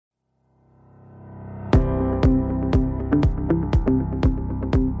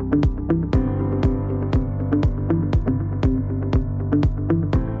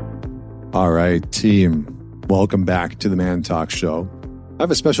All right, team, welcome back to the Man Talk Show. I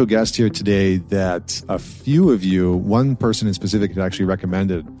have a special guest here today that a few of you, one person in specific, had actually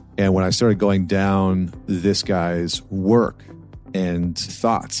recommended. And when I started going down this guy's work and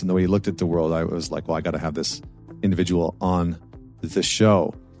thoughts and the way he looked at the world, I was like, well, I got to have this individual on the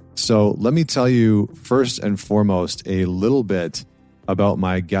show. So let me tell you first and foremost a little bit about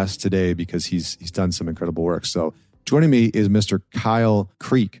my guest today, because he's done some incredible work. So joining me is Mr. Kyle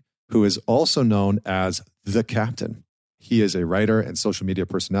Creek, who is also known as The Captain. He is a writer and social media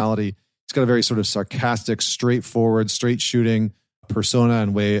personality. He's got a very sort of sarcastic, straightforward, straight shooting persona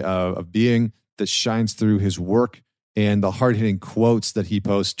and way of being that shines through his work. And the hard-hitting quotes that he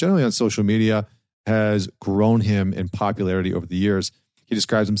posts generally on social media has grown him in popularity over the years. He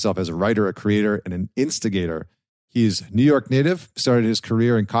describes himself as a writer, a creator, and an instigator. He's New York native, started his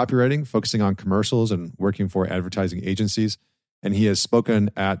career in copywriting, focusing on commercials and working for advertising agencies. And he has spoken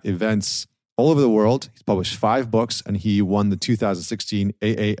at events all over the world. He's published 5 books, and he won the 2016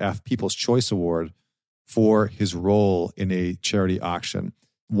 AAF People's Choice Award for his role in a charity auction.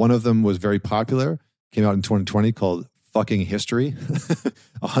 One of them was very popular, came out in 2020, called Fucking History,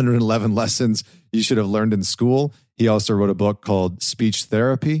 111 Lessons You Should Have Learned in School. He also wrote a book called Speech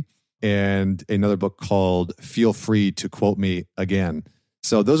Therapy and another book called Feel Free to Quote Me Again.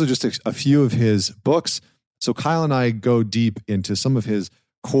 So those are just a few of his books. So Kyle and I go deep into some of his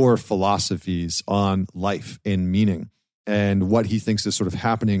core philosophies on life and meaning and what he thinks is sort of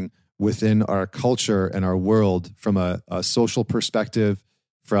happening within our culture and our world from a social perspective,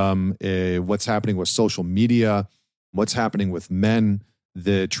 from what's happening with social media, what's happening with men,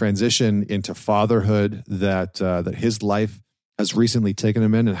 the transition into fatherhood that his life has recently taken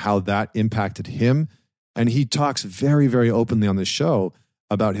him in, and how that impacted him. And he talks very, very openly on this show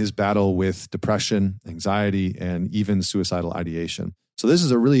about his battle with depression, anxiety, and even suicidal ideation. So this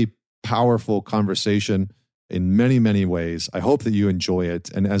is a really powerful conversation in many, many ways. I hope that you enjoy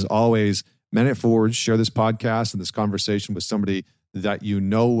it. And as always, men it forward, share this podcast and this conversation with somebody that you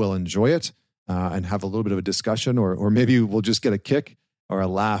know will enjoy it and have a little bit of a discussion, or maybe we'll just get a kick or a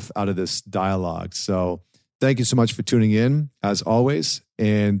laugh out of this dialogue. So thank you so much for tuning in, as always.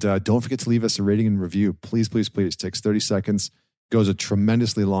 And don't forget to leave us a rating and review. Please, please, please. It takes 30 seconds. Goes a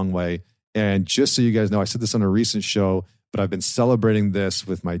tremendously long way. And just so you guys know, I said this on a recent show, but I've been celebrating this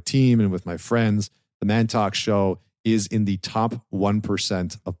with my team and with my friends. The Man Talk Show is in the top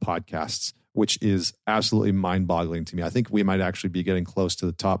 1% of podcasts, which is absolutely mind-boggling to me. I think we might actually be getting close to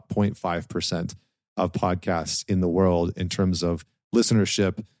the top 0.5% of podcasts in the world in terms of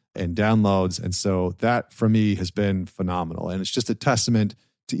listenership and downloads. And so that for me has been phenomenal. And it's just a testament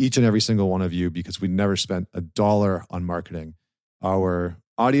to each and every single one of you, because we never spent $1 on marketing. Our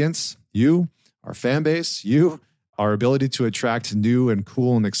audience, you, our fan base, you, our ability to attract new and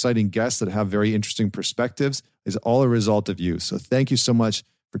cool and exciting guests that have very interesting perspectives is all a result of you. So thank you so much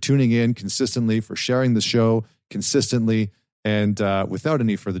for tuning in consistently, for sharing the show consistently. And without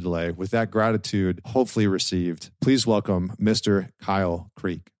any further delay, with that gratitude hopefully received, please welcome Mr. Kyle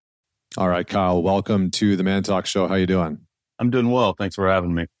Creek. All right, Kyle, welcome to the Man Talk Show. How you doing? I'm doing well. Thanks for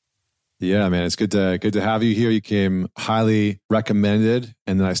having me. Yeah, man, it's good to have you here. You came highly recommended,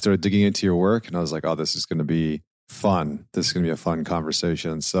 and then I started digging into your work, and I was like, oh, this is going to be fun. This is going to be a fun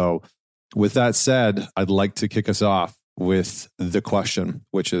conversation. So with that said, I'd like to kick us off with the question,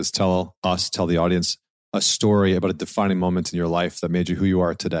 which is tell the audience a story about a defining moment in your life that made you who you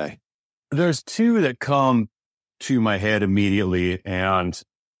are today. There's 2 that come to my head immediately, and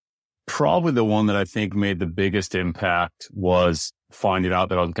probably the one that I think made the biggest impact was finding out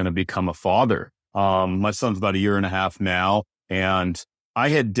that I was going to become a father. My son's about 1.5 years now, and I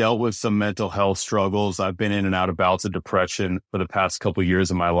had dealt with some mental health struggles. I've been in and out of bouts of depression for the past couple of years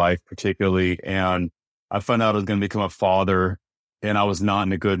of my life, particularly. And I found out I was going to become a father, and I was not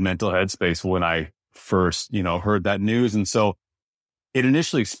in a good mental headspace when I first, heard that news. And so it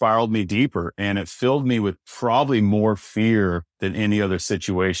initially spiraled me deeper, and it filled me with probably more fear than any other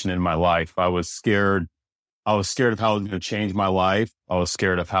situation in my life. I was scared. I was scared of how it was going to change my life. I was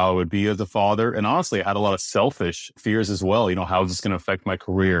scared of how I would be as a father. And honestly, I had a lot of selfish fears as well. How is this going to affect my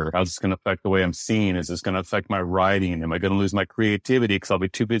career? How is this going to affect the way I'm seen? Is this going to affect my writing? Am I going to lose my creativity because I'll be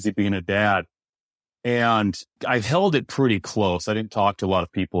too busy being a dad? And I held it pretty close. I didn't talk to a lot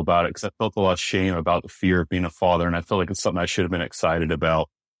of people about it because I felt a lot of shame about the fear of being a father. And I felt like it's something I should have been excited about.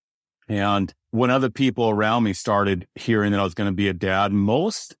 And when other people around me started hearing that I was going to be a dad,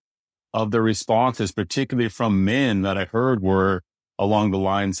 most of the responses, particularly from men that I heard, were along the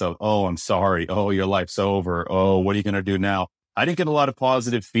lines of, oh, I'm sorry. Oh, your life's over. Oh, what are you going to do now? I didn't get a lot of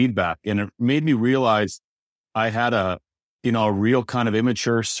positive feedback. And it made me realize I had a a real kind of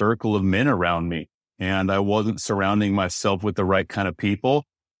immature circle of men around me. And I wasn't surrounding myself with the right kind of people.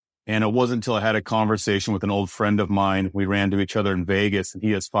 And it wasn't until I had a conversation with an old friend of mine. We ran to each other in Vegas, and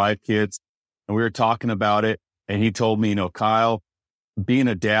he has 5 kids, and we were talking about it. And he told me, Kyle, being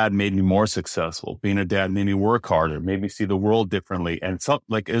a dad made me more successful. Being a dad made me work harder, made me see the world differently. And it's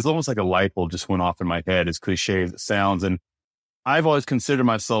almost like a light bulb just went off in my head, as cliche as it sounds. And I've always considered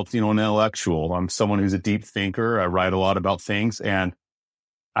myself, an intellectual. I'm someone who's a deep thinker. I write a lot about things, and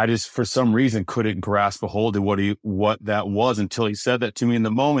I just, for some reason, couldn't grasp a hold of what that was until he said that to me in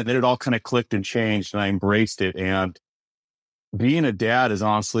the moment. Then it all kind of clicked and changed, and I embraced it. And being a dad is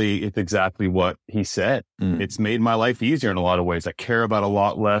honestly, it's exactly what he said. It's made my life easier in a lot of ways. I care about a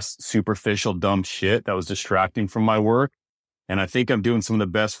lot less superficial, dumb shit that was distracting from my work. And I think I'm doing some of the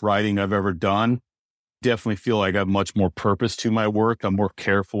best writing I've ever done. Definitely feel like I have much more purpose to my work. I'm more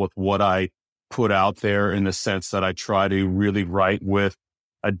careful with what I put out there, in the sense that I try to really write with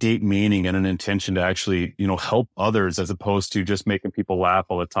a deep meaning and an intention to actually, help others, as opposed to just making people laugh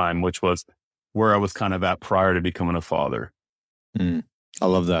all the time, which was where I was kind of at prior to becoming a father. I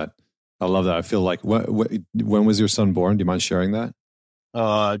love that. I feel like, when was your son born? Do you mind sharing that?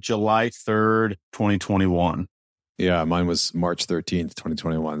 July 3rd, 2021. Yeah, mine was March 13th,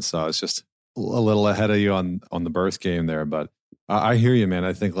 2021. So it's just a little ahead of you on the birth game there. But I hear you, man.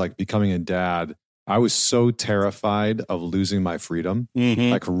 I think like becoming a dad, I was so terrified of losing my freedom.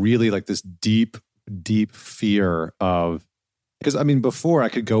 Like really like this deep, deep fear of, because before I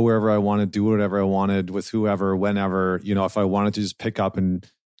could go wherever I wanted, do whatever I wanted with whoever, whenever, if I wanted to just pick up and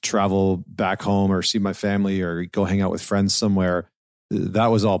travel back home or see my family or go hang out with friends somewhere, that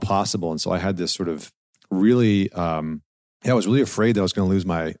was all possible. And so I had this sort of really, I was really afraid that I was going to lose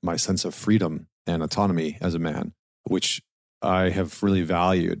my sense of freedom and autonomy as a man, which I have really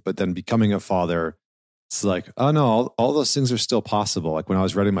valued. But then becoming a father, it's like, oh no, all those things are still possible. Like when I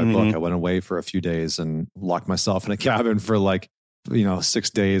was writing my book, I went away for a few days and locked myself in a cabin for 6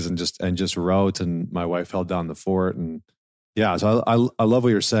 days and just wrote, and my wife held down the fort. And yeah, so I love what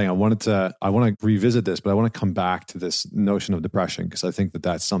you're saying. I want to revisit this, but I want to come back to this notion of depression, because I think that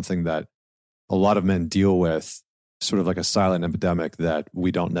that's something that a lot of men deal with, sort of like a silent epidemic that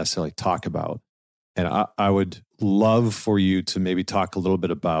we don't necessarily talk about. And I would love for you to maybe talk a little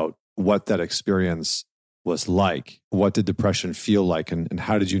bit about what that experience was like. What did depression feel like? And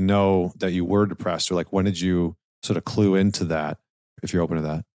how did you know that you were depressed? Or like, when did you sort of clue into that, if you're open to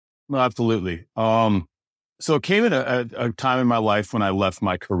that? Well, absolutely. So it came at a time in my life when I left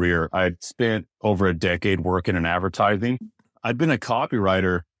my career. I'd spent over a decade working in advertising. I'd been a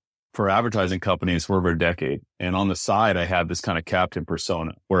copywriter for advertising companies for over a decade. And on the side, I had this kind of captain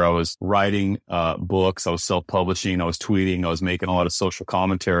persona where I was writing books, I was self-publishing, I was tweeting, I was making a lot of social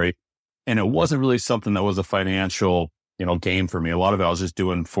commentary. And it wasn't really something that was a financial, game for me. A lot of it I was just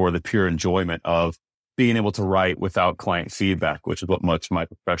doing for the pure enjoyment of being able to write without client feedback, which is what much of my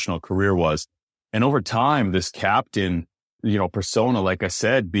professional career was. And over time, this captain, persona, like I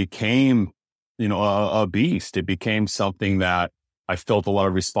said, became, a beast. It became something that I felt a lot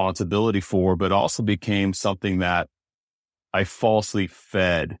of responsibility for, but also became something that I falsely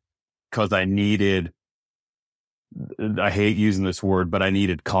fed, because I hate using this word, but I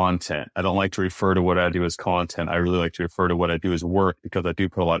needed content. I don't like to refer to what I do as content. I really like to refer to what I do as work, because I do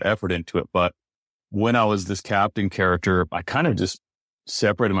put a lot of effort into it. But when I was this captain character, I kind of just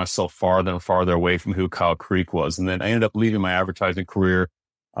separated myself farther and farther away from who Kyle Creek was. And then I ended up leaving my advertising career.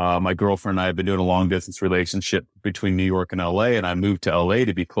 My girlfriend and I had been doing a long distance relationship between New York and LA, and I moved to LA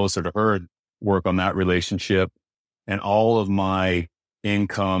to be closer to her and work on that relationship. And all of my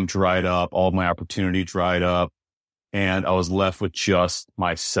income dried up, all of my opportunity dried up, and I was left with just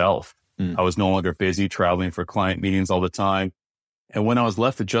myself. I was no longer busy traveling for client meetings all the time. And when I was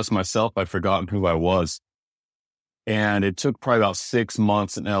left with just myself, I'd forgotten who I was. And it took probably about 6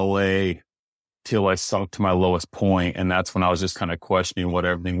 months in LA till I sunk to my lowest point. And that's when I was just kind of questioning what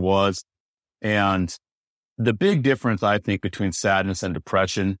everything was. And the big difference, I think, between sadness and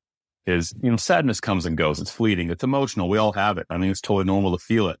depression is, sadness comes and goes. It's fleeting. It's emotional. We all have it. I think it's totally normal to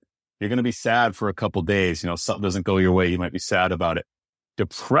feel it. You're going to be sad for a couple of days. Something doesn't go your way. You might be sad about it.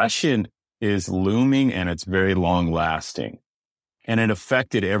 Depression is looming, and it's very long lasting. And it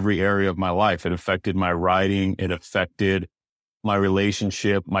affected every area of my life. It affected my writing. It affected my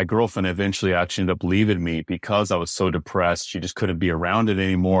relationship. My girlfriend eventually actually ended up leaving me because I was so depressed. She just couldn't be around it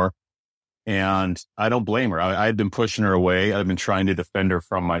anymore. And I don't blame her. I had been pushing her away. I've been trying to defend her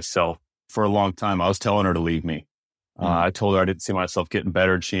from myself for a long time. I was telling her to leave me. I told her I didn't see myself getting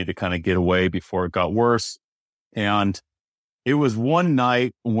better, and she needed to kind of get away before it got worse. And it was one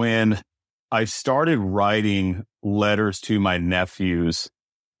night when I started writing letters to my nephews,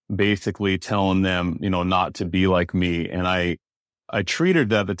 basically telling them, not to be like me. And I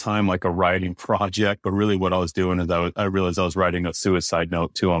treated it at the time like a writing project, but really what I was doing is I realized I was writing a suicide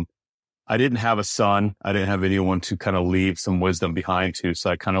note to them. I didn't have a son. I didn't have anyone to kind of leave some wisdom behind to. So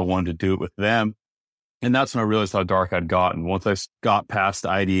I kind of wanted to do it with them. And that's when I realized how dark I'd gotten. Once I got past the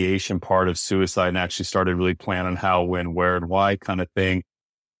ideation part of suicide and actually started really planning how, when, where, and why kind of thing.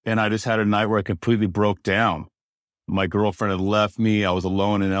 And I just had a night where I completely broke down. My girlfriend had left me. I was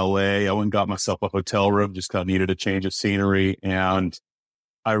alone in LA. I went and got myself a hotel room, just kind of needed a change of scenery. And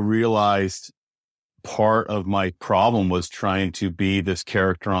I realized part of my problem was trying to be this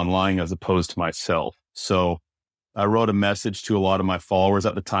character online as opposed to myself. So I wrote a message to a lot of my followers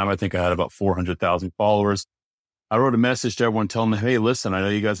at the time. I think I had about 400,000 followers. I wrote a message to everyone telling them, hey, listen, I know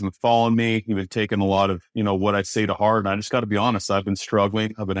you guys have been following me. You've been taking a lot of, what I say to heart. And I just got to be honest. I've been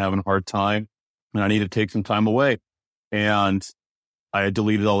struggling. I've been having a hard time and I need to take some time away. And I had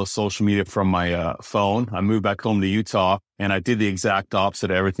deleted all the social media from my phone. I moved back home to Utah and I did the exact opposite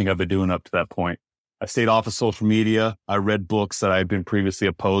of everything I've been doing up to that point. I stayed off of social media. I read books that I had been previously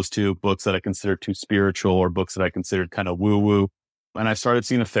opposed to, books that I considered too spiritual or books that I considered kind of woo-woo. And I started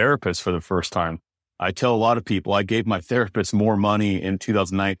seeing a therapist for the first time. I tell a lot of people I gave my therapist more money in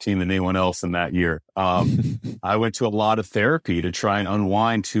 2019 than anyone else in that year. I went to a lot of therapy to try and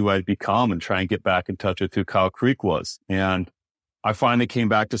unwind who I'd become and try and get back in touch with who Kyle Creek was. And I finally came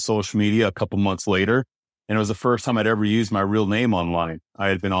back to social media a couple months later. And it was the first time I'd ever used my real name online. I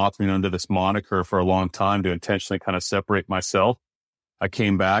had been authoring under this moniker for a long time to intentionally kind of separate myself. I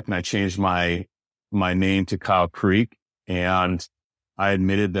came back and I changed my name to Kyle Creek. And I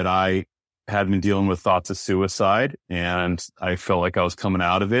admitted that I had been dealing with thoughts of suicide and I felt like I was coming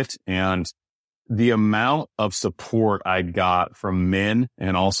out of it. And the amount of support I got from men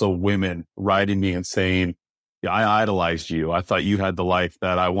and also women writing me and saying, yeah, I idolized you. I thought you had the life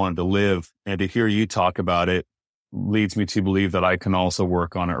that I wanted to live. And to hear you talk about it leads me to believe that I can also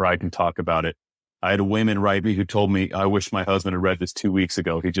work on it, or I can talk about it. I had women write me who told me, I wish my husband had read this 2 weeks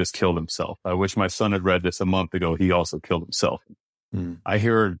ago. He just killed himself. I wish my son had read this a month ago. He also killed himself. I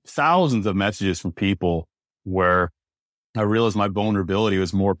heard thousands of messages from people where I realized my vulnerability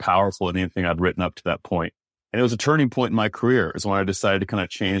was more powerful than anything I'd written up to that point. And it was a turning point in my career. It's when I decided to kind of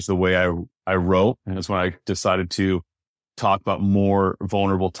change the way I wrote. And it's when I decided to talk about more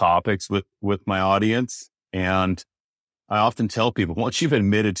vulnerable topics with my audience. And I often tell people, once you've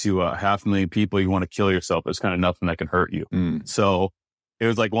admitted to 500,000 people you want to kill yourself, there's kind of nothing that can hurt you. So it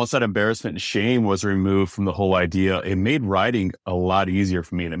was like once that embarrassment and shame was removed from the whole idea, it made writing a lot easier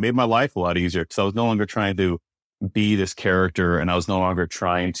for me. And it made my life a lot easier because I was no longer trying to be this character and I was no longer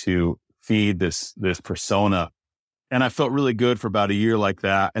trying to feed this persona. And I felt really good for about a year like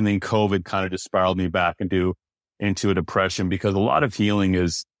that. And then COVID kind of just spiraled me back into a depression because a lot of healing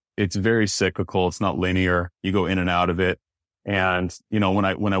it's very cyclical. It's not linear. You go in and out of it. And, when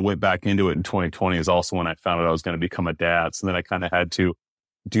I went back into it in 2020 is also when I found out I was going to become a dad. So then I kind of had to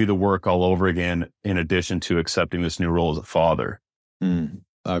do the work all over again, in addition to accepting this new role as a father. I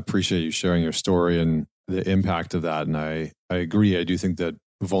appreciate you sharing your story and the impact of that. And I agree. I do think that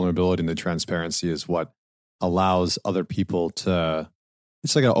vulnerability and the transparency is what allows other people to,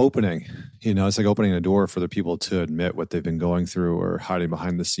 it's like an opening, it's like opening a door for the people to admit what they've been going through or hiding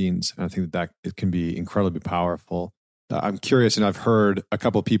behind the scenes. And I think that it can be incredibly powerful. I'm curious, and I've heard a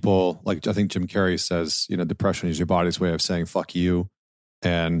couple of people, like I think Jim Carrey says, depression is your body's way of saying fuck you.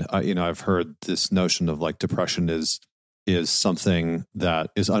 And I've heard this notion of like depression is something that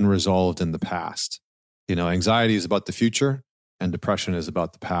is unresolved in the past. Anxiety is about the future and depression is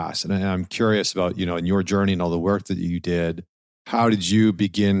about the past. And I'm curious about, in your journey and all the work that you did, how did you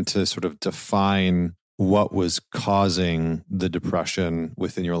begin to sort of define what was causing the depression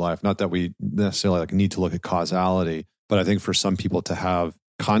within your life? Not that we necessarily need to look at causality, but I think for some people to have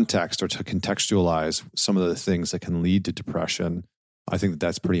context or to contextualize some of the things that can lead to depression, I think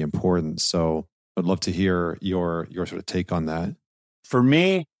that's pretty important. So I'd love to hear your sort of take on that. For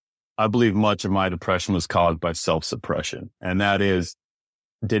me, I believe much of my depression was caused by self-suppression. And that is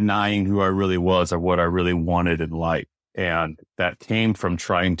denying who I really was or what I really wanted in life. And that came from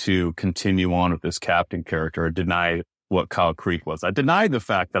trying to continue on with this captain character, or deny what Kyle Creek was. I denied the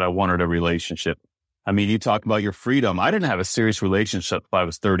fact that I wanted a relationship. I mean, you talk about your freedom. I didn't have a serious relationship until I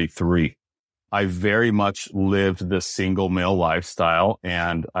was 33. I very much lived the single male lifestyle,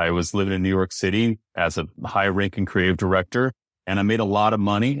 and I was living in New York City as a high-ranking creative director, and I made a lot of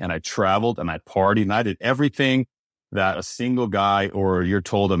money, and I traveled, and I partied, and I did everything that a single guy or you're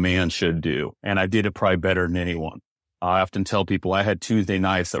told a man should do, and I did it probably better than anyone. I often tell people I had Tuesday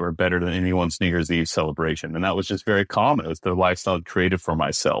nights that were better than anyone's New Year's Eve celebration. And that was just very common. It was the lifestyle I created for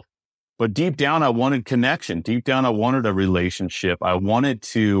myself. But deep down, I wanted connection. Deep down, I wanted a relationship. I wanted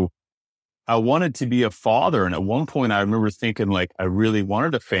to be a father. And at one point, I remember thinking like, I really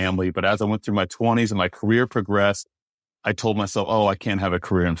wanted a family. But as I went through my 20s and my career progressed, I told myself, oh, I can't have a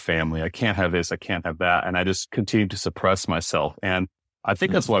career and family. I can't have this. I can't have that. And I just continued to suppress myself. And I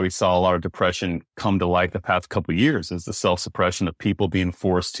think that's why we saw a lot of depression come to light the past couple of years, is the self-suppression of people being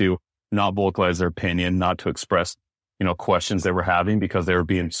forced to not vocalize their opinion, not to express, questions they were having because they were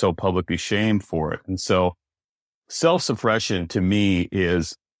being so publicly shamed for it. And so self-suppression to me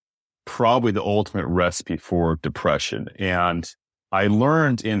is probably the ultimate recipe for depression. And I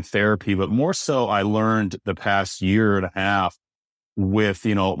learned in therapy, but more so I learned the past year and a half with,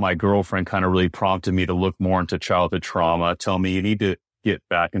 my girlfriend kind of really prompted me to look more into childhood trauma, tell me you need to get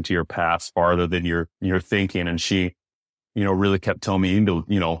back into your past farther than you're thinking. And she, really kept telling me,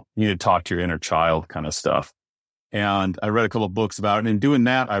 you need to talk to your inner child kind of stuff. And I read a couple of books about it. And in doing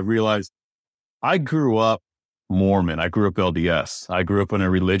that, I realized I grew up Mormon. I grew up LDS. I grew up in a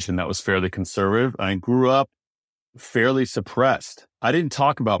religion that was fairly conservative. I grew up fairly suppressed. I didn't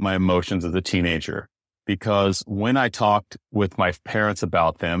talk about my emotions as a teenager because when I talked with my parents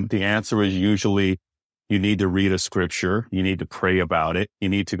about them, the answer was usually, you need to read a scripture. You need to pray about it. You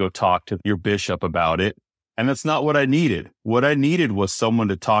need to go talk to your bishop about it. And that's not what I needed. What I needed was someone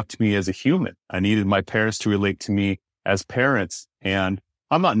to talk to me as a human. I needed my parents to relate to me as parents. And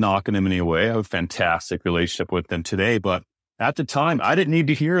I'm not knocking them in any way. I have a fantastic relationship with them today. But at the time, I didn't need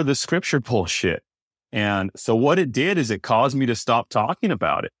to hear the scripture bullshit. And so what it did is it caused me to stop talking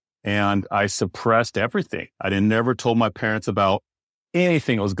about it. And I suppressed everything. I never told my parents about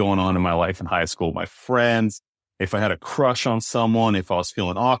anything that was going on in my life in high school, my friends. If I had a crush on someone, if I was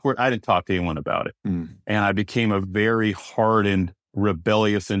feeling awkward, I didn't talk to anyone about it. And I became a very hardened,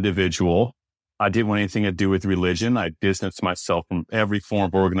 rebellious individual. I didn't want anything to do with religion. I distanced myself from every form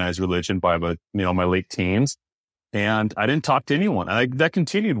of organized religion by my late teens. And I didn't talk to anyone. That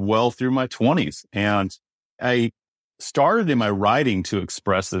continued well through my 20s. And I started in my writing to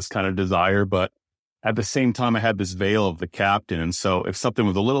express this kind of desire, but at the same time, I had this veil of the captain. And so if something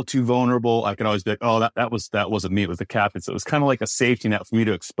was a little too vulnerable, I could always be like, oh, that wasn't me, it was the captain. So it was kind of like a safety net for me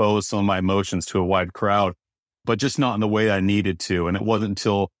to expose some of my emotions to a wide crowd, but just not in the way I needed to. And it wasn't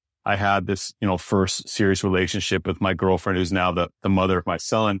until I had this, first serious relationship with my girlfriend, who's now the mother of my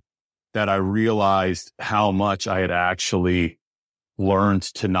son, that I realized how much I had actually learned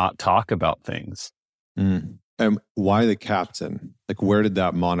to not talk about things. And why the captain? Like, where did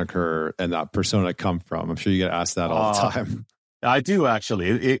that moniker and that persona come from? I'm sure you get asked that all the time. I do,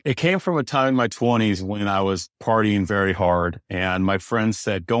 actually. It came from a time in my 20s when I was partying very hard. And my friends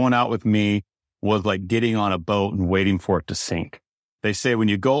said going out with me was like getting on a boat and waiting for it to sink. They say when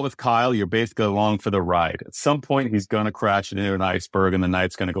you go with Kyle, you're basically along for the ride. At some point, he's going to crash into an iceberg and the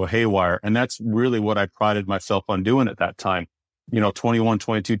night's going to go haywire. And that's really what I prided myself on doing at that time. 21,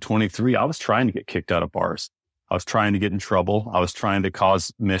 22, 23, I was trying to get kicked out of bars. I was trying to get in trouble. I was trying to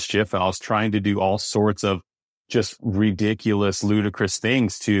cause mischief. And I was trying to do all sorts of just ridiculous, ludicrous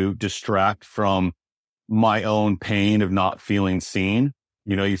things to distract from my own pain of not feeling seen.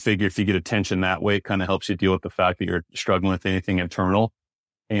 You figure if you get attention that way, it kind of helps you deal with the fact that you're struggling with anything internal.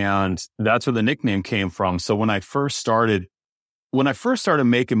 And that's where the nickname came from. So when I first started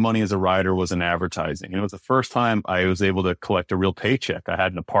making money as a writer was in advertising. It was the first time I was able to collect a real paycheck. I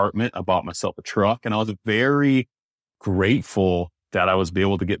had an apartment. I bought myself a truck, and I was very grateful that I was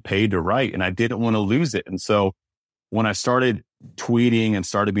able to get paid to write, and I didn't want to lose it. And so when I started tweeting and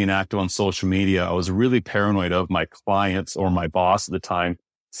started being active on social media, I was really paranoid of my clients or my boss at the time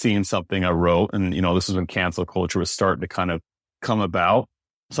seeing something I wrote. And, this is when cancel culture was starting to kind of come about.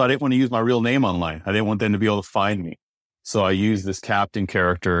 So I didn't want to use my real name online. I didn't want them to be able to find me. So I used this captain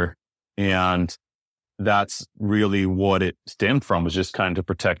character, and that's really what it stemmed from, was just kind of to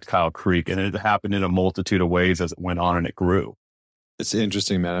protect Kyle Creek. And it happened in a multitude of ways as it went on and it grew. It's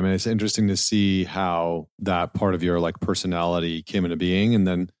interesting, man. I mean, it's interesting to see how that part of your personality came into being. And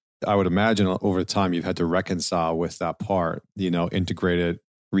then I would imagine over time, you've had to reconcile with that part, integrate it,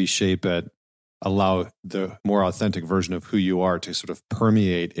 reshape it, allow the more authentic version of who you are to sort of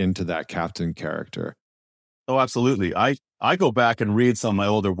permeate into that captain character. Oh, absolutely. I go back and read some of my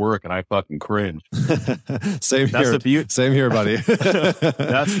older work and I fucking cringe. Same here. Same here, buddy.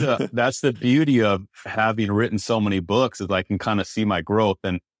 That's the beauty of having written so many books, is I can kind of see my growth.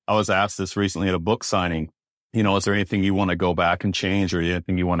 And I was asked this recently at a book signing, is there anything you want to go back and change, or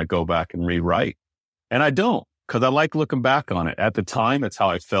anything you want to go back and rewrite? And I don't, because I like looking back on it. At the time, it's how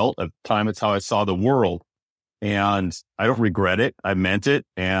I felt. At the time, it's how I saw the world. and I don't regret it. I meant it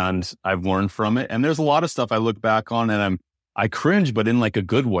and I've learned from it. And there's a lot of stuff I look back on and I cringe, but in like a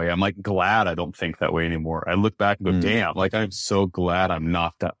good way. I'm like glad I don't think that way anymore. I look back and go, damn, like I'm so glad I'm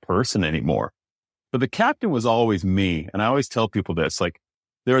not that person anymore. But the captain was always me. And I always tell people this, like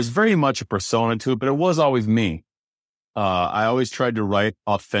there was very much a persona to it, but it was always me. I always tried to write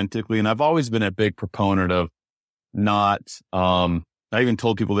authentically. And I've always been a big proponent of not, I even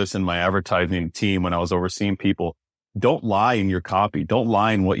told people this in my advertising team when I was overseeing people, don't lie in your copy. Don't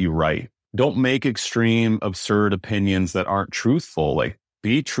lie in what you write. Don't make extreme, absurd opinions that aren't truthful. Like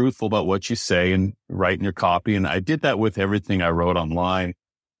be truthful about what you say and write in your copy. And I did that with everything I wrote online.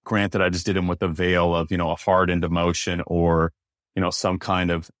 Granted, I just did them with a veil of, a hardened emotion or, some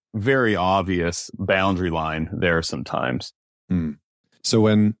kind of very obvious boundary line there sometimes. So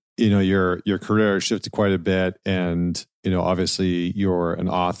when, your career shifted quite a bit and, obviously you're an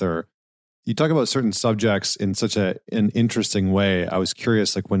author, you talk about certain subjects in such an interesting way. I was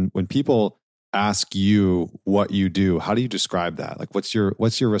curious, like when people ask you what you do, how do you describe that? Like, what's your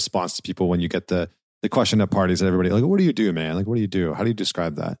response to people when you get the question at parties and everybody like, what do you do, man? Like, what do you do? How do you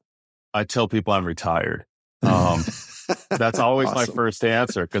describe that? I tell people I'm retired. That's always awesome. My first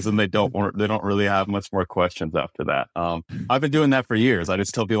answer because then they don't really have much more questions after that. I've been doing that for years. I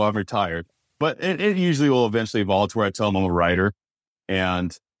just tell people I'm retired, but it usually will eventually evolve to where I tell them I'm a writer,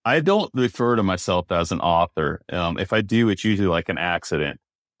 and I don't refer to myself as an author. If I do, it's usually like an accident.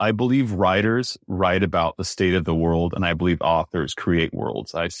 I believe writers write about the state of the world, and I believe authors create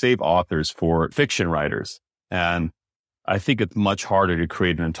worlds. I save authors for fiction writers, and I think it's much harder to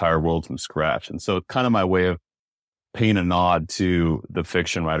create an entire world from scratch. And so it's kind of my way of paying a nod to the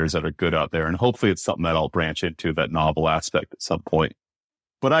fiction writers that are good out there. And hopefully it's something that I'll branch into, that novel aspect at some point.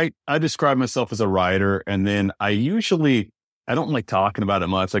 But I describe myself as a writer. And then I don't like talking about it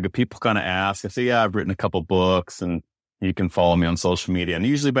much. Like if people kind of ask, I say, yeah, I've written a couple books and you can follow me on social media. And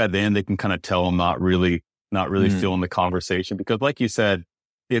usually by then they can kind of tell I'm not really feeling the conversation because like you said,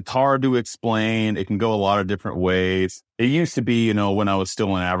 it's hard to explain. It can go a lot of different ways. It used to be, when I was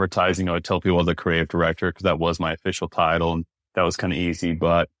still in advertising, I would tell people I was a creative director because that was my official title and that was kind of easy.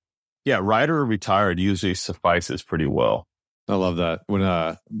 But yeah, writer or retired usually suffices pretty well. I love that. When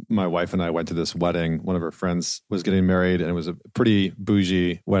my wife and I went to this wedding, one of her friends was getting married and it was a pretty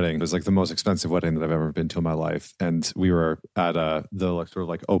bougie wedding. It was like the most expensive wedding that I've ever been to in my life. And we were at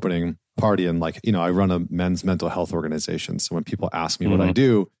the opening party and I run a men's mental health organization. So when people ask me what I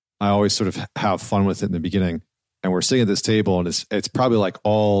do, I always sort of have fun with it in the beginning. And we're sitting at this table and it's probably like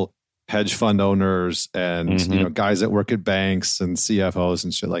all hedge fund owners and, guys that work at banks and CFOs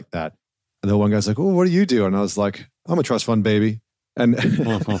and shit like that. And the one guy's like, "Oh, what do you do?" And I was like, "I'm a trust fund baby." And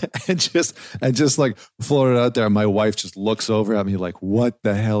and just like floated out there. And my wife just looks over at me like, "What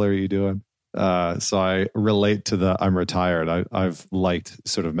the hell are you doing?" So I relate to the I'm retired. I've liked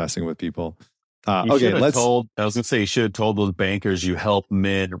sort of messing with people. I was going to say, you should have told those bankers you help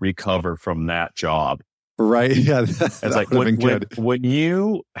men recover from that job. Right. Yeah. It's like when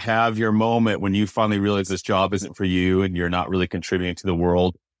you have your moment, when you finally realize this job isn't for you and you're not really contributing to the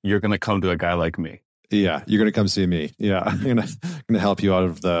world, you're going to come to a guy like me. Yeah. You're going to come see me. Yeah. I'm going to help you out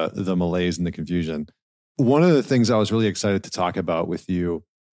of the malaise and the confusion. One of the things I was really excited to talk about with you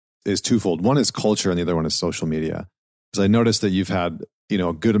is twofold. One is culture and the other one is social media. Because I noticed that you've had,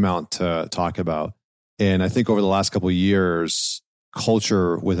 a good amount to talk about. And I think over the last couple of years,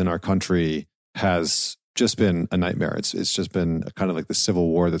 culture within our country has just been a nightmare. It's just been kind of like the civil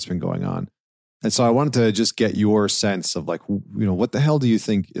war that's been going on. And so I wanted to just get your sense of like, what the hell do you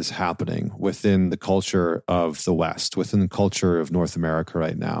think is happening within the culture of the West, within the culture of North America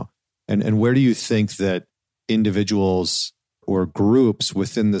right now? And where do you think that individuals or groups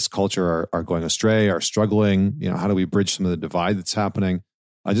within this culture are going astray, are struggling? How do we bridge some of the divide that's happening?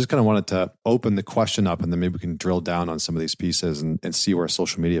 I just kind of wanted to open the question up and then maybe we can drill down on some of these pieces and see where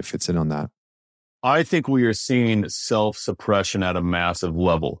social media fits in on that. I think we are seeing self-suppression at a massive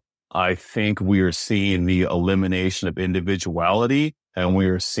level. I think we are seeing the elimination of individuality and we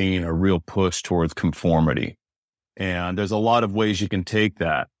are seeing a real push towards conformity. And there's a lot of ways you can take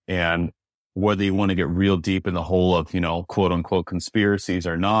that. And whether you want to get real deep in the whole of, quote unquote conspiracies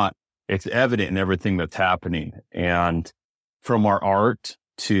or not, it's evident in everything that's happening. And from our art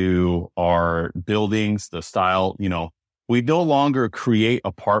to our buildings, the style, we no longer create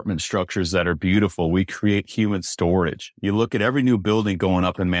apartment structures that are beautiful. We create human storage. You look at every new building going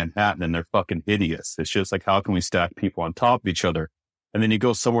up in Manhattan and they're fucking hideous. It's just like, how can we stack people on top of each other? And then you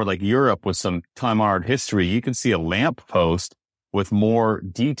go somewhere like Europe with some time-honored history, you can see a lamp post with more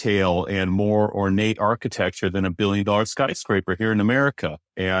detail and more ornate architecture than $1 billion skyscraper here in America.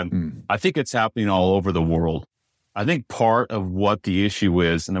 And I think it's happening all over the world. I think part of what the issue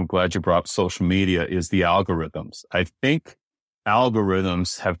is, and I'm glad you brought up social media, is the algorithms. I think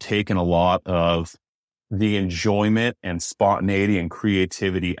algorithms have taken a lot of the enjoyment and spontaneity and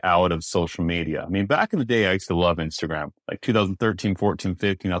creativity out of social media. I mean, back in the day, I used to love Instagram, like 2013, 14,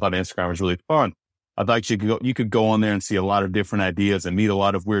 15. I thought Instagram was really fun. I thought you could go on there and see a lot of different ideas and meet a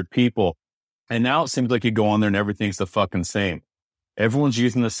lot of weird people. And now it seems like you go on there and everything's the fucking same. Everyone's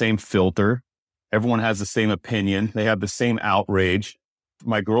using the same filter. Everyone has the same opinion. They have the same outrage.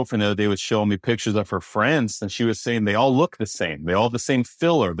 My girlfriend the other day was showing me pictures of her friends, and she was saying they all look the same. They all have the same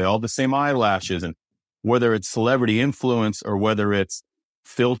filler. They all have the same eyelashes. And whether it's celebrity influence or whether it's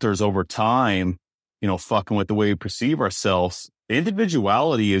filters over time, fucking with the way we perceive ourselves,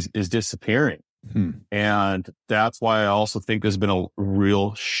 individuality is disappearing. And that's why I also think there's been a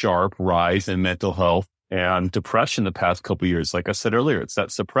real sharp rise in mental health and depression the past couple of years. Like I said earlier, it's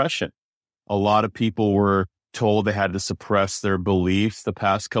that suppression. A lot of people were told they had to suppress their beliefs the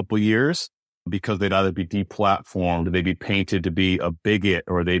past couple of years because they'd either be deplatformed, they'd be painted to be a bigot,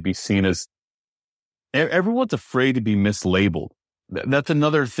 or they'd be seen as... Everyone's afraid to be mislabeled. That's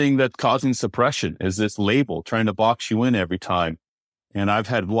another thing that's causing suppression, is this label, trying to box you in every time. And I've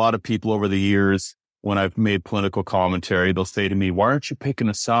had a lot of people over the years, when I've made political commentary, they'll say to me, why aren't you picking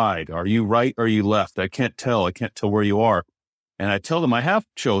a side? Are you right or are you left? I can't tell where you are. And I tell them I have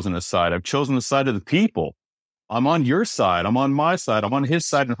chosen a side. I've chosen the side of the people. I'm on your side. I'm on my side. I'm on his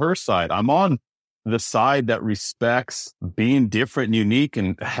side and her side. I'm on the side that respects being different and unique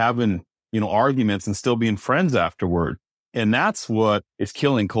and having, arguments and still being friends afterward. And that's what is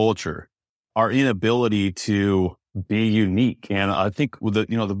killing culture, our inability to be unique. And I think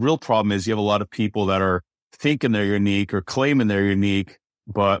the real problem is you have a lot of people that are thinking they're unique or claiming they're unique,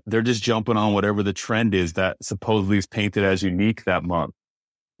 but they're just jumping on whatever the trend is that supposedly is painted as unique that month.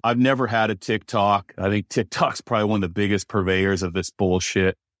 I've never had a TikTok. I think TikTok's probably one of the biggest purveyors of this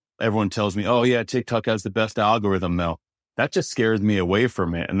bullshit. Everyone tells me, oh yeah, TikTok has the best algorithm now. That just scares me away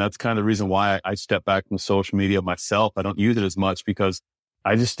from it. And that's kind of the reason why I step back from social media myself. I don't use it as much because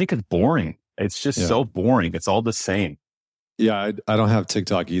I just think it's boring. It's just so boring. It's all the same. Yeah, I don't have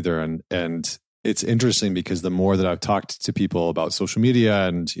TikTok either. And it's interesting because the more that I've talked to people about social media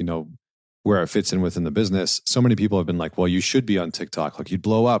and, where it fits in within the business, so many people have been like, well, you should be on TikTok. Like you'd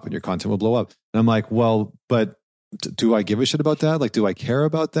blow up and your content will blow up. And I'm like, well, but do I give a shit about that? Like, do I care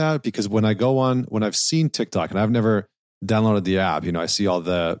about that? Because when I've seen TikTok, and I've never downloaded the app, I see all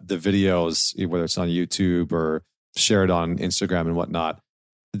the videos, whether it's on YouTube or shared on Instagram and whatnot.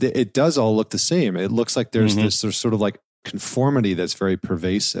 It does all look the same. It looks like there's this sort of like conformity that's very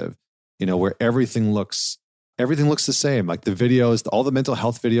pervasive, where everything looks the same. Like the videos, all the mental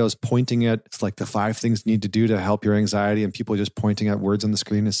health videos pointing at, it's like the 5 things you need to do to help your anxiety, and people just pointing at words on the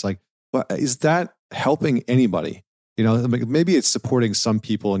screen. It's like, well, is that helping anybody? Maybe it's supporting some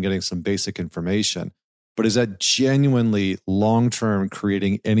people and getting some basic information, but is that genuinely long-term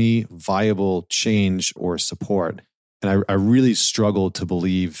creating any viable change or support? And I really struggle to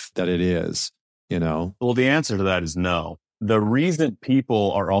believe that it is, Well, the answer to that is no. The reason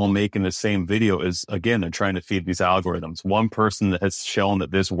people are all making the same video is, again, they're trying to feed these algorithms. One person that has shown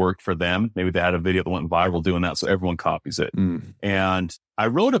that this worked for them, maybe they had a video that went viral doing that, so everyone copies it. And I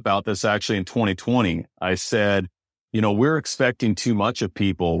wrote about this actually in 2020. I said, we're expecting too much of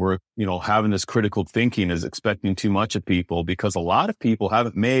people. We're, having this critical thinking is expecting too much of people because a lot of people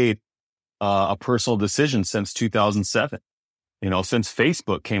haven't made a personal decision since 2007, since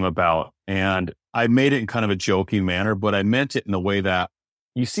Facebook came about. And I made it in kind of a joking manner, but I meant it in the way that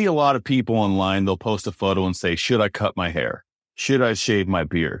you see a lot of people online, they'll post a photo and say, should I cut my hair? Should I shave my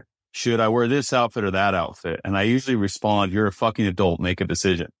beard? Should I wear this outfit or that outfit? And I usually respond, you're a fucking adult, make a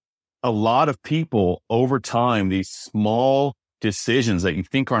decision. A lot of people over time, these small decisions that you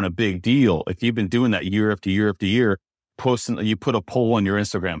think aren't a big deal, if you've been doing that year after year after year, you put a poll on your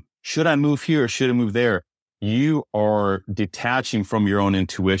Instagram. Should I move here? Should I move there? You are detaching from your own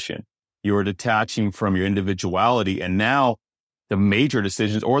intuition. You are detaching from your individuality. And now the major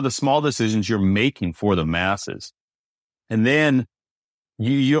decisions or the small decisions you're making for the masses. And then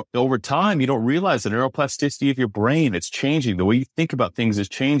you over time, you don't realize the neuroplasticity of your brain. It's changing. The way you think about things is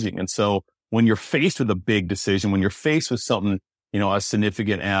changing. And so when you're faced with a big decision, when you're faced with something, as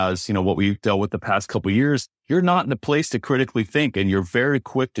significant as, what we've dealt with the past couple of years, you're not in a place to critically think. And you're very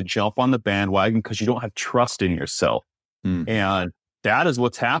quick to jump on the bandwagon because you don't have trust in yourself. And that is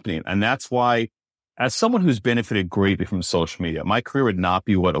what's happening. And that's why, as someone who's benefited greatly from social media, my career would not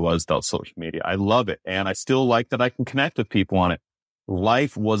be what it was without social media. I love it. And I still like that I can connect with people on it.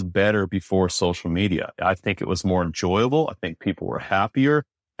 Life was better before social media. I think it was more enjoyable. I think people were happier.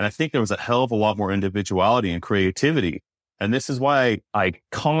 And I think there was a hell of a lot more individuality and creativity. And this is why I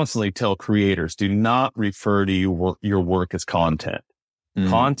constantly tell creators, do not refer to your work as content.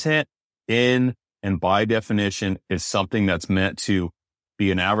 Content in and by definition is something that's meant to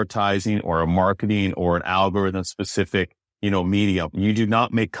be an advertising or a marketing or an algorithm specific, medium. You do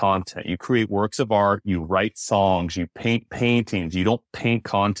not make content. You create works of art. You write songs. You paint paintings. You don't paint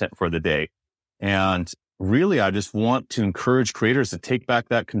content for the day. And really, I just want to encourage creators to take back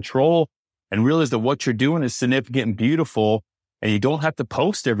that control and realize that what you're doing is significant and beautiful, and you don't have to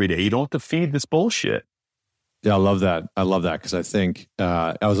post every day. You don't have to feed this bullshit. Yeah, I love that. Because I think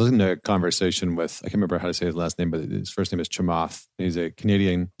I was listening to a conversation with, I can't remember how to say his last name, but his first name is Chamath. He's a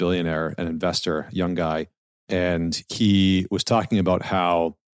Canadian billionaire and investor, young guy. And he was talking about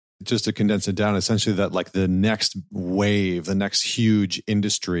how, just to condense it down, essentially that like the next wave, the next huge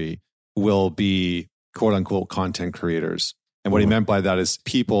industry will be quote unquote content creators. And what he meant by that is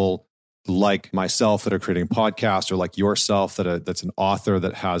people like myself that are creating podcasts, or like yourself that's an author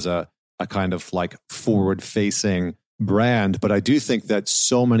that has a kind of like forward facing brand. But I do think that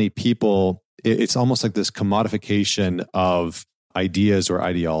so many people, it's almost like this commodification of ideas or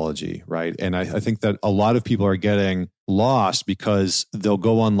ideology, right? And I think that a lot of people are getting lost because they'll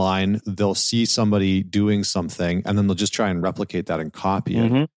go online, they'll see somebody doing something, and then they'll just try and replicate that and copy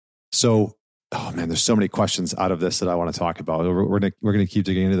it. So, oh man, there's so many questions out of this that I want to talk about. We're going to keep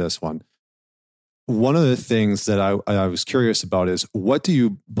digging into this one. One of the things that I was curious about is, what do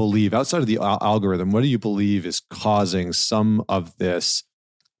you believe outside of the algorithm? What do you believe is causing some of this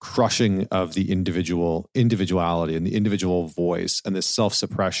crushing of the individuality and the individual voice and this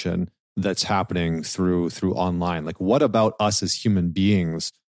self-suppression that's happening through online? Like, what about us as human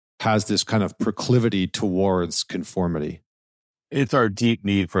beings has this kind of proclivity towards conformity? It's our deep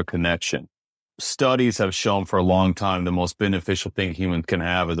need for connection. Studies have shown for a long time the most beneficial thing humans can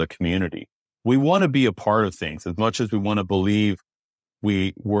have is a community. We want to be a part of things as much as we want to believe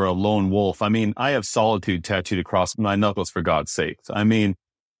we're a lone wolf. I mean, I have solitude tattooed across my knuckles, for God's sakes. I mean,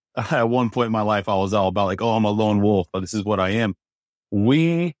 at one point in my life, I was all about like, oh, I'm a lone wolf, but this is what I am.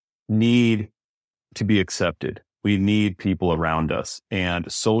 We need to be accepted. We need people around us.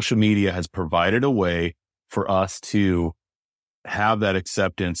 And social media has provided a way for us to have that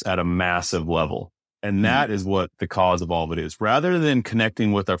acceptance at a massive level. And that is what the cause of all of it is. Rather than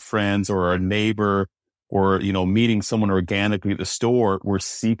connecting with our friends or our neighbor or, meeting someone organically at the store, we're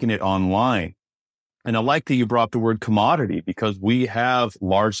seeking it online. And I like that you brought up the word commodity, because we have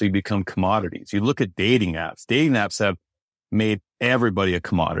largely become commodities. You look at dating apps. Dating apps have made everybody a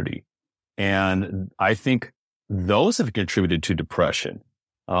commodity. And I think those have contributed to depression.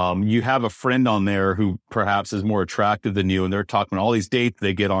 You have a friend on there who perhaps is more attractive than you, and they're talking all these dates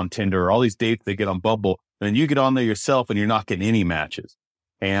they get on Tinder or all these dates they get on Bumble. And then you get on there yourself and you're not getting any matches.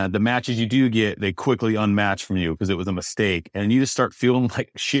 And the matches you do get, they quickly unmatch from you because it was a mistake. And you just start feeling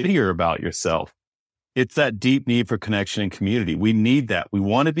like shittier about yourself. It's that deep need for connection and community. We need that. We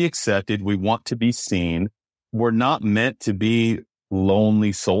want to be accepted. We want to be seen. We're not meant to be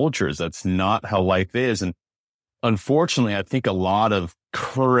lonely soldiers. That's not how life is. And unfortunately, I think a lot of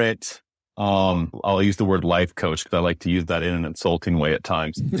current, I'll use the word life coach because I like to use that in an insulting way at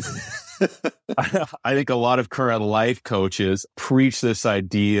times. I think a lot of current life coaches preach this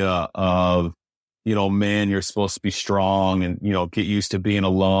idea of, man, you're supposed to be strong and, get used to being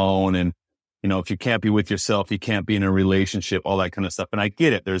alone. And, if you can't be with yourself, you can't be in a relationship, all that kind of stuff. And I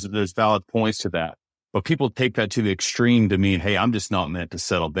get it. There's valid points to that. But people take that to the extreme to mean, hey, I'm just not meant to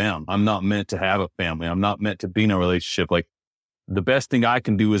settle down. I'm not meant to have a family. I'm not meant to be in a relationship. Like, the best thing I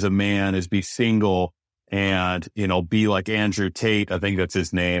can do as a man is be single and, be like Andrew Tate, I think that's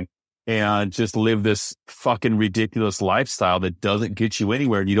his name, and just live this fucking ridiculous lifestyle that doesn't get you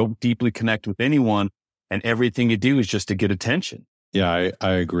anywhere. And you don't deeply connect with anyone. And everything you do is just to get attention. Yeah,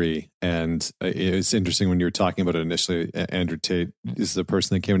 I agree. And it's interesting when you were talking about it initially, Andrew Tate is the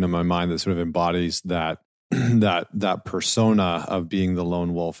person that came into my mind that sort of embodies that that persona of being the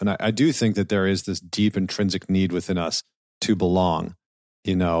lone wolf. And I do think that there is this deep intrinsic need within us to belong,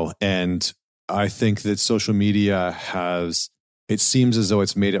 and I think that social media it seems as though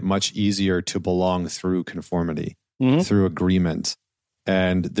it's made it much easier to belong through conformity, through agreement.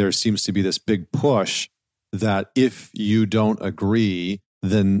 And there seems to be this big push that if you don't agree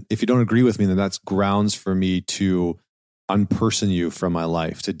with me, then that's grounds for me to unperson you from my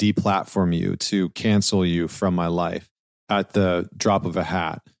life, to deplatform you, to cancel you from my life at the drop of a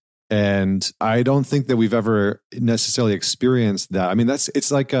hat. And I don't think that we've ever necessarily experienced that. I mean,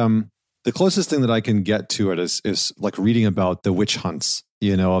 it's like the closest thing that I can get to it is like reading about the witch hunts,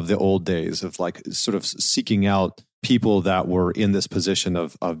 of the old days of like sort of seeking out people that were in this position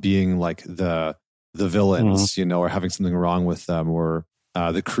of being like the villains, or having something wrong with them, or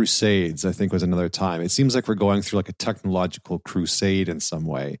the Crusades, I think was another time. It seems like we're going through like a technological crusade in some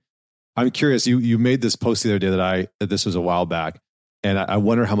way. I'm curious, you made this post the other day that this was a while back, and I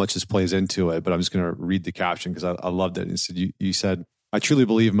wonder how much this plays into it, but I'm just going to read the caption because I loved it. And you said, I truly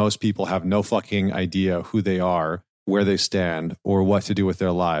believe most people have no fucking idea who they are, where they stand, or what to do with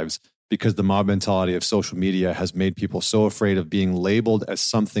their lives, because the mob mentality of social media has made people so afraid of being labeled as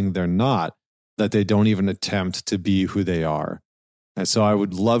something they're not that they don't even attempt to be who they are. And so I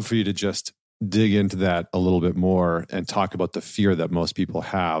would love for you to just dig into that a little bit more and talk about the fear that most people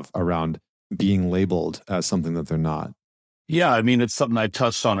have around being labeled as something that they're not. Yeah, I mean, it's something I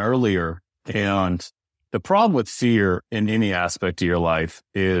touched on earlier. And the problem with fear in any aspect of your life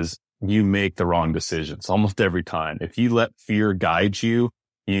is you make the wrong decisions almost every time. If you let fear guide you,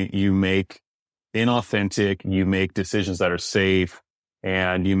 you make inauthentic, you make decisions that are safe,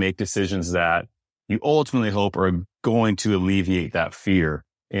 and you make decisions that you ultimately hope are going to alleviate that fear.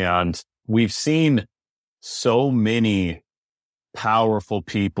 And we've seen so many powerful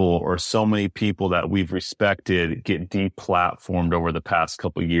people, or so many people that we've respected, get deplatformed over the past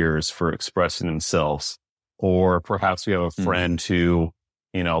couple of years for expressing themselves. Or perhaps we have a friend who,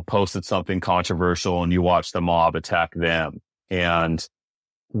 posted something controversial and you watch the mob attack them. And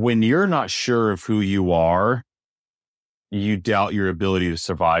when you're not sure of who you are, you doubt your ability to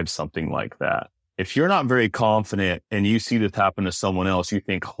survive something like that. If you're not very confident and you see this happen to someone else, you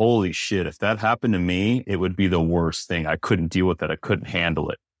think, holy shit, if that happened to me, it would be the worst thing. I couldn't deal with it. I couldn't handle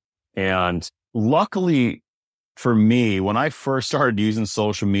it. And luckily for me, when I first started using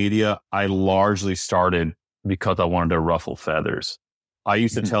social media, I largely started because I wanted to ruffle feathers. I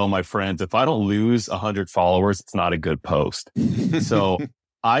used to tell my friends, if I don't lose 100 followers, it's not a good post. So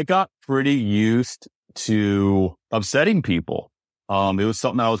I got pretty used to upsetting people. It was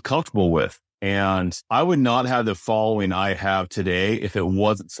something I was comfortable with. And I would not have the following I have today if it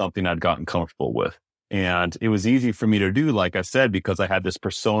wasn't something I'd gotten comfortable with. And it was easy for me to do, like I said, because I had this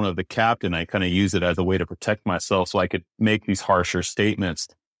persona of the captain. I kind of used it as a way to protect myself so I could make these harsher statements.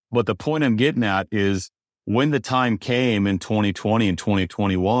 But the point I'm getting at is when the time came in 2020 and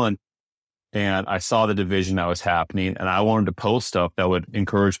 2021, and I saw the division that was happening, and I wanted to post stuff that would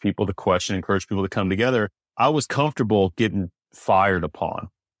encourage people to question, encourage people to come together, I was comfortable getting fired upon.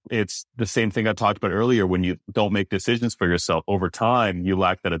 It's the same thing I talked about earlier. When you don't make decisions for yourself over time, you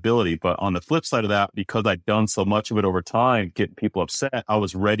lack that ability. But on the flip side of that, because I'd done so much of it over time, getting people upset, I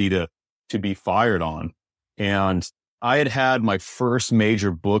was ready to be fired on. And I had my first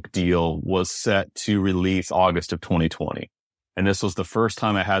major book deal was set to release August of 2020. And this was the first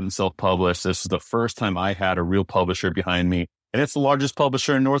time I hadn't self-published. This was the first time I had a real publisher behind me. And it's the largest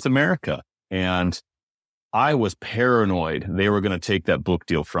publisher in North America. And I was paranoid they were going to take that book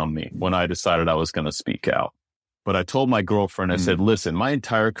deal from me when I decided I was going to speak out. But I told my girlfriend, I said, listen, my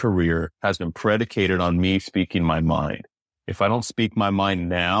entire career has been predicated on me speaking my mind. If I don't speak my mind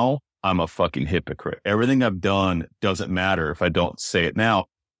now, I'm a fucking hypocrite. Everything I've done doesn't matter if I don't say it now.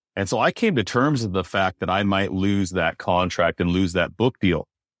 And so I came to terms with the fact that I might lose that contract and lose that book deal.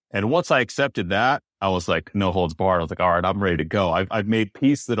 And once I accepted that, I was like, no holds barred. I was like, all right, I'm ready to go. I've made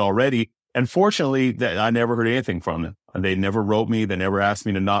peace with it already. And fortunately, I never heard anything from them. They never wrote me. They never asked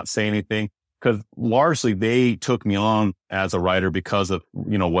me to not say anything, because largely they took me on as a writer because of,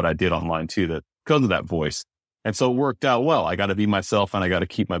 what I did online too, because of that voice. And so it worked out well. I got to be myself and I got to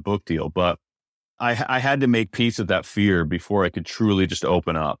keep my book deal. But I had to make peace with that fear before I could truly just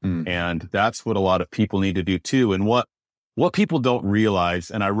open up. And that's what a lot of people need to do too. And what people don't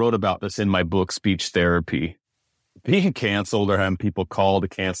realize, and I wrote about this in my book, Speech Therapy, being canceled or having people call to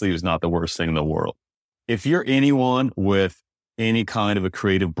cancel you is not the worst thing in the world. If you're anyone with any kind of a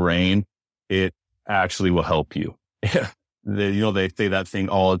creative brain, it actually will help you. They say that thing,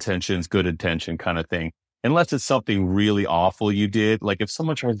 all attention is good attention kind of thing. Unless it's something really awful you did. Like if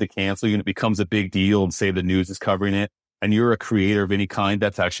someone tries to cancel you and it becomes a big deal and say the news is covering it and you're a creator of any kind,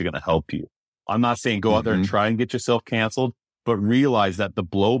 that's actually going to help you. I'm not saying go out there and try and get yourself canceled, but realize that the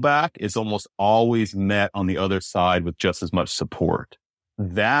blowback is almost always met on the other side with just as much support.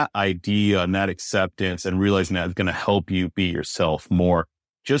 That idea and that acceptance and realizing that is going to help you be yourself more.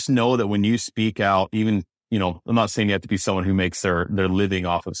 Just know that when you speak out, even, I'm not saying you have to be someone who makes their living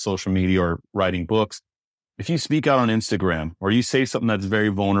off of social media or writing books. If you speak out on Instagram or you say something that's very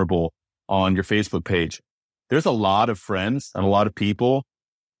vulnerable on your Facebook page, there's a lot of friends and a lot of people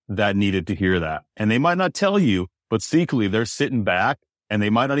that needed to hear that. And they might not tell you, but secretly they're sitting back and they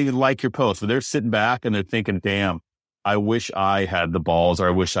might not even like your post, but they're sitting back and they're thinking, damn, I wish I had the balls or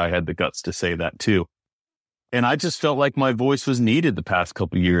I wish I had the guts to say that too. And I just felt like my voice was needed the past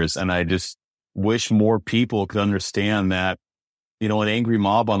couple of years. And I just wish more people could understand that, an angry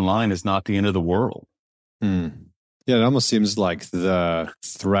mob online is not the end of the world. Mm. Yeah, it almost seems like the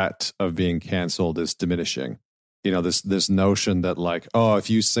threat of being canceled is diminishing. This notion that like, oh, if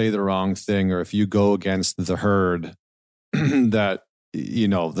you say the wrong thing or if you go against the herd, that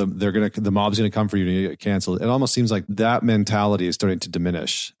the mob's gonna come for you and you get canceled. It almost seems like that mentality is starting to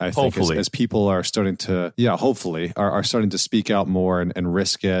diminish. I think as people are starting to, hopefully are starting to speak out more and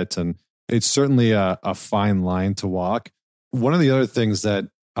risk it. And it's certainly a fine line to walk. One of the other things that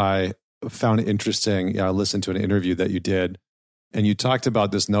I found interesting, I listened to an interview that you did, and you talked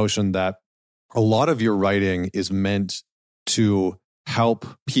about this notion that a lot of your writing is meant to help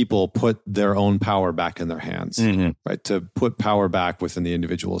people put their own power back in their hands, right? To put power back within the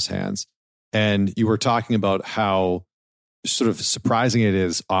individual's hands. And you were talking about how sort of surprising it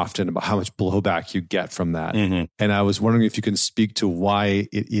is often about how much blowback you get from that. And I was wondering if you can speak to why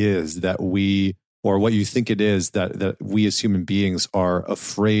it is that we, or what you think it is that we as human beings are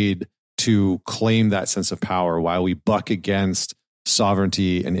afraid to claim that sense of power, while we buck against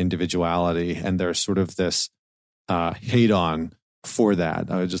sovereignty and individuality. And there's sort of this hate on for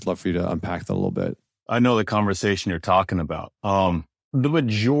that. I would just love for you to unpack that a little bit. I know the conversation you're talking about. The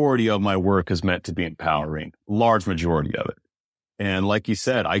majority of my work is meant to be empowering, large majority of it. And like you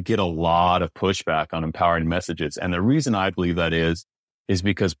said, I get a lot of pushback on empowering messages. And the reason I believe that is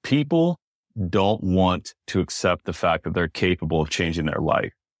because people don't want to accept the fact that they're capable of changing their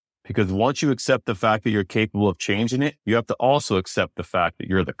life. Because once you accept the fact that you're capable of changing it, you have to also accept the fact that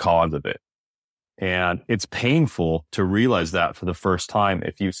you're the cause of it. And it's painful to realize that for the first time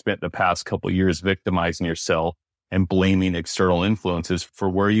if you've spent the past couple of years victimizing yourself and blaming external influences for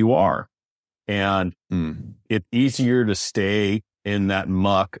where you are. And it's easier to stay in that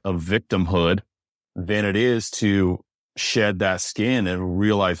muck of victimhood than it is to shed that skin and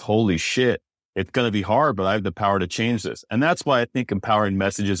realize, holy shit, it's going to be hard, but I have the power to change this. And that's why I think empowering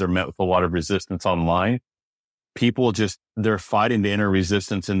messages are met with a lot of resistance online. People they're fighting the inner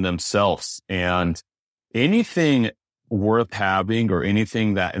resistance in themselves. And anything worth having or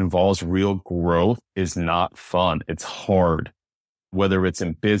anything that involves real growth is not fun. It's hard. Whether it's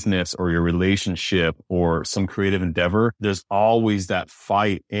in business or your relationship or some creative endeavor, there's always that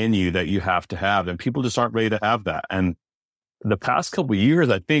fight in you that you have to have. And people just aren't ready to have that. And the past couple of years,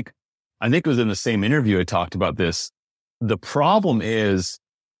 I think it was in the same interview I talked about this. The problem is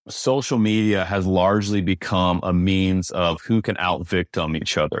social media has largely become a means of who can out-victim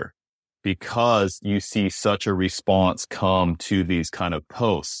each other, because you see such a response come to these kind of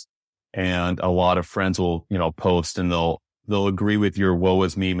posts. And a lot of friends will, post and they'll agree with your woe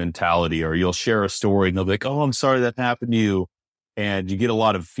is me mentality, or you'll share a story and they'll be like, oh, I'm sorry that happened to you. And you get a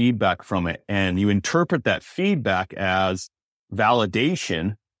lot of feedback from it. And you interpret that feedback as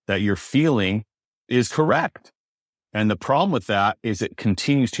validation that your feeling is correct. And the problem with that is it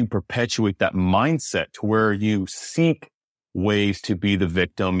continues to perpetuate that mindset to where you seek ways to be the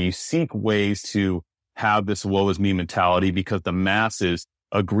victim. You seek ways to have this woe is me mentality because the masses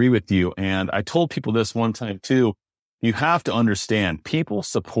agree with you. And I told people this one time too. You have to understand, people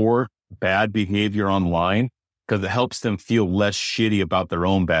support bad behavior online because it helps them feel less shitty about their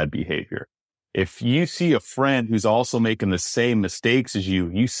own bad behavior. If you see a friend who's also making the same mistakes as you,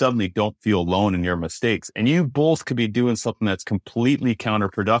 you suddenly don't feel alone in your mistakes. And you both could be doing something that's completely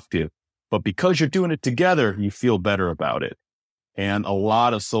counterproductive. But because you're doing it together, you feel better about it. And a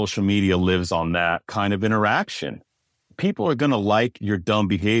lot of social media lives on that kind of interaction. People are going to like your dumb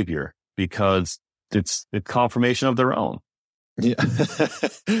behavior because it's confirmation of their own. Yeah.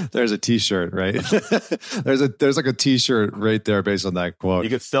 There's a t-shirt, right? there's like a t-shirt right there based on that quote. You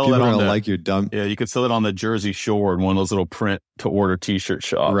could sell People that on like your dumb. Yeah, you could sell it on the Jersey Shore in one of those little print to order t-shirt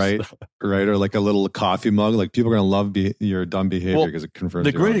shops. Right. Or like a little coffee mug. Like people are going to love your dumb behavior because it confirms.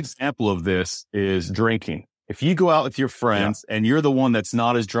 The great example of this is drinking. If you go out with your friends and you're the one that's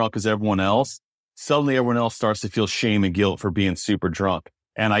not as drunk as everyone else, suddenly everyone else starts to feel shame and guilt for being super drunk.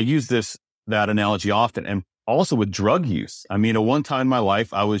 And I use that analogy often. And also with drug use. I mean, at one time in my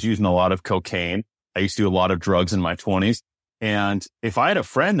life, I was using a lot of cocaine. I used to do a lot of drugs in my 20s. And if I had a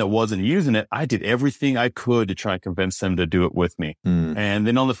friend that wasn't using it, I did everything I could to try and convince them to do it with me. And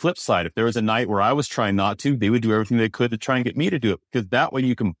then on the flip side, if there was a night where I was trying not to, they would do everything they could to try and get me to do it, because that way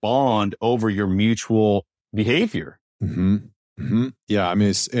you can bond over your mutual behavior. Yeah, I mean,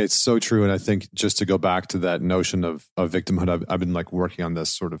 it's so true. And I think just to go back to that notion of victimhood, I've been like working on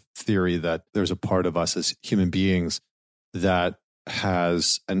this sort of theory that there's a part of us as human beings that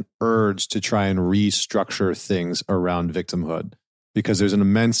has an urge to try and restructure things around victimhood. because there's an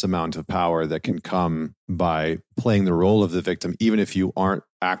immense amount of power that can come by playing the role of the victim, even if you aren't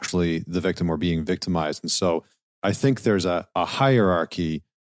actually the victim or being victimized. And so I think there's a hierarchy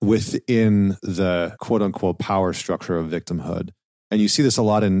within the quote unquote power structure of victimhood. And you see this a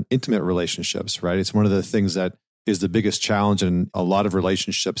lot in intimate relationships, right? It's one of the things that is the biggest challenge in a lot of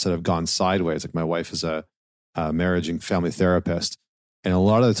relationships that have gone sideways. Like my wife is a marriage and family therapist. And a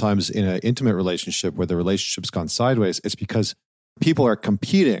lot of the times in an intimate relationship where the relationship's gone sideways, it's because people are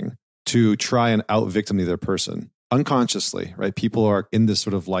competing to try and out-victim the other person unconsciously, right? People are in this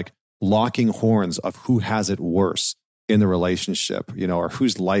sort of like locking horns of who has it worse in the relationship, or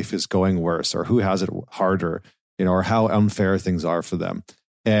whose life is going worse, or who has it harder, or how unfair things are for them.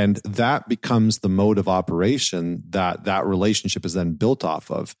 And that becomes the mode of operation that relationship is then built off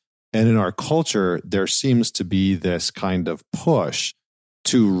of. And in our culture, there seems to be this kind of push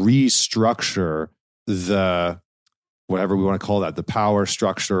to restructure the, whatever we want to call that, the power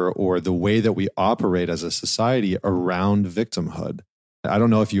structure or the way that we operate as a society around victimhood. I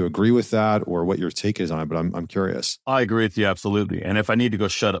don't know if you agree with that or what your take is on it, but I'm curious. I agree with you, absolutely. And if I need to go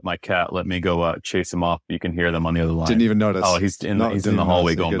shut up my cat, let me go chase him off. You can hear them on the other line. Didn't even notice. Oh, he's in the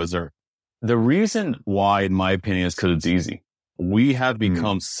hallway going berserk. The reason why, in my opinion, is because it's easy. We have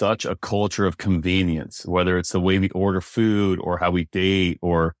become such a culture of convenience, whether it's the way we order food or how we date,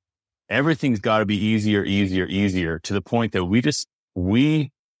 or everything's got to be easier, to the point that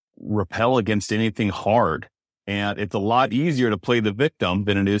we repel against anything hard. And it's a lot easier to play the victim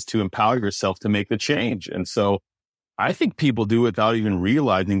than it is to empower yourself to make the change. And so I think people do it without even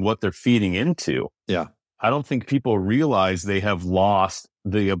realizing what they're feeding into. Yeah. I don't think people realize they have lost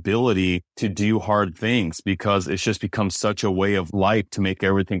the ability to do hard things because it's just become such a way of life to make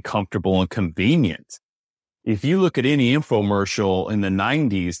everything comfortable and convenient. If you look at any infomercial in the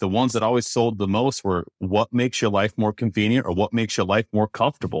 90s, the ones that always sold the most were what makes your life more convenient or what makes your life more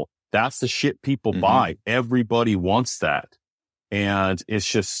comfortable. That's the shit people buy. Everybody wants that. And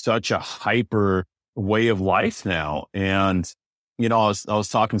it's just such a hyper way of life now. And, I was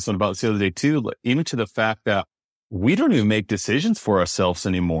talking to someone about this the other day too, even to the fact that we don't even make decisions for ourselves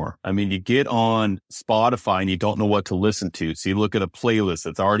anymore. I mean, you get on Spotify and you don't know what to listen to. So you look at a playlist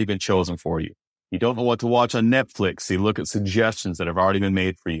that's already been chosen for you. You don't know what to watch on Netflix. So you look at suggestions that have already been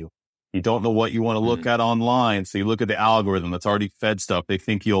made for you. You don't know what you want to look at online. So you look at the algorithm that's already fed stuff they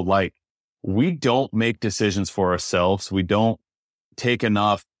think you'll like. We don't make decisions for ourselves. We don't take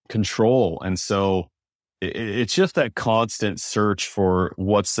enough control. And so it's just that constant search for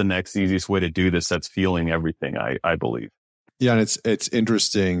what's the next easiest way to do this that's fueling everything, I believe. Yeah, and it's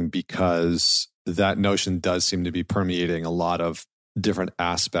interesting because that notion does seem to be permeating a lot of different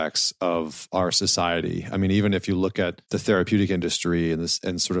aspects of our society. I mean, even if you look at the therapeutic industry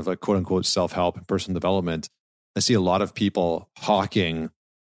and sort of like quote unquote self-help and personal development, I see a lot of people hawking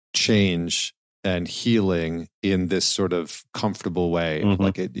change and healing in this sort of comfortable way.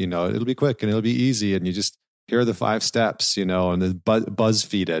 Like it'll be quick and it'll be easy. And you just here are the 5 steps, and then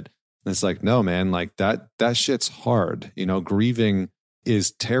BuzzFeed it. And it's like, no, man, like that shit's hard. Grieving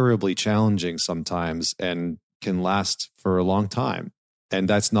is terribly challenging sometimes and can last for a long time. And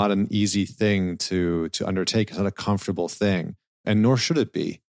that's not an easy thing to undertake. It's not a comfortable thing. And nor should it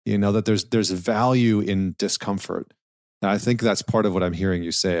be, that there's value in discomfort. And I think that's part of what I'm hearing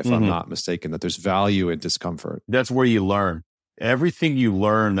you say, if I'm not mistaken, that there's value in discomfort. That's where you learn. Everything you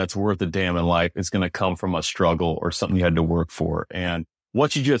learn that's worth a damn in life is going to come from a struggle or something you had to work for. And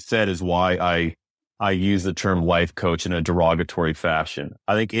what you just said is why I use the term life coach in a derogatory fashion.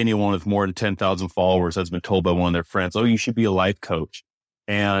 I think anyone with more than 10,000 followers has been told by one of their friends, oh, you should be a life coach.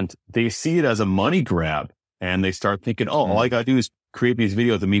 And they see it as a money grab. And they start thinking, all I got to do is create these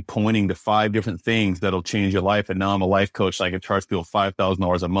videos of me pointing to 5 different things that'll change your life. And now I'm a life coach. So I can charge people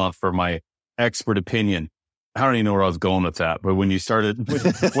 $5,000 a month for my expert opinion. I don't even know where I was going with that. But when you started,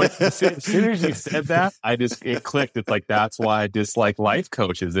 as soon as you said that, it clicked. It's like, that's why I dislike life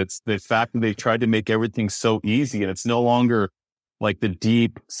coaches. It's the fact that they tried to make everything so easy, and it's no longer like the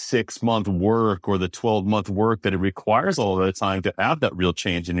deep 6-month work or the 12-month work that it requires all of the time to have that real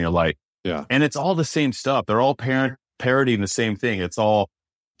change in your life. Yeah. And it's all the same stuff. They're all parodying the same thing. It's all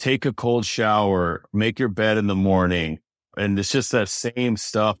take a cold shower, make your bed in the morning. And it's just that same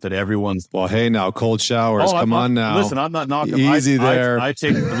stuff that everyone's. Well, hey, now cold showers. Come on now. Listen, I'm not knocking. Easy there. I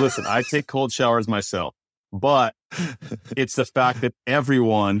take cold showers myself, but it's the fact that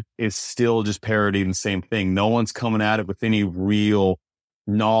everyone is still just parodying the same thing. No one's coming at it with any real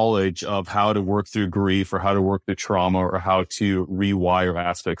knowledge of how to work through grief or how to work through trauma or how to rewire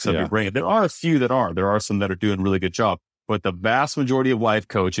aspects of your brain. There are a few that are. There are some that are doing a really good job, but the vast majority of life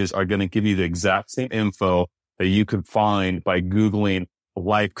coaches are going to give you the exact same info that you could find by Googling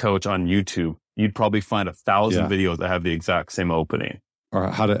life coach on YouTube. You'd probably find 1,000 videos that have the exact same opening. Or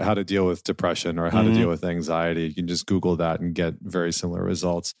how to deal with depression or how to deal with anxiety. You can just Google that and get very similar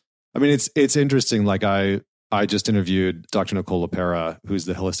results. I mean, it's interesting. Like I just interviewed Dr. Nicole LaPera, who's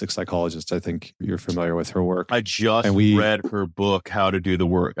the holistic psychologist. I think you're familiar with her work. I just read her book, How to Do the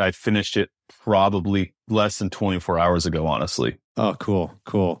Work. I finished it probably less than 24 hours ago, honestly. Oh,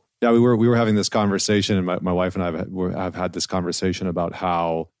 cool. Yeah, we were having this conversation, and my wife and I have had this conversation about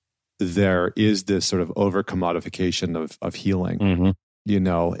how there is this sort of over commodification of healing. You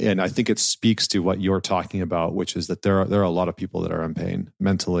know, and I think it speaks to what you're talking about, which is that there are a lot of people that are in pain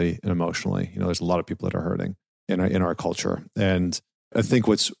mentally and emotionally. You know, there's a lot of people that are hurting in our culture. And I think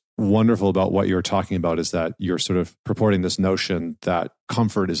what's wonderful about what you're talking about is that you're sort of purporting this notion that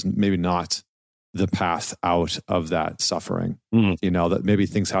comfort is maybe not the path out of that suffering. You know, that maybe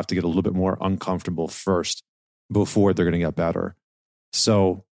things have to get a little bit more uncomfortable first before they're going to get better.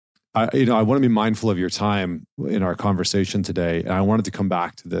 So I want to be mindful of your time in our conversation today. And I wanted to come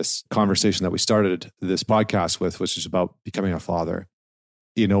back to this conversation that we started this podcast with, which is about becoming a father.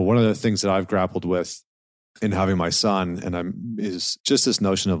 You know, one of the things that I've grappled with in having my son is just this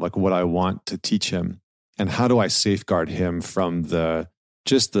notion of like what I want to teach him and how do I safeguard him from the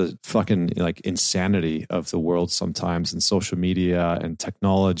fucking like insanity of the world sometimes, and social media and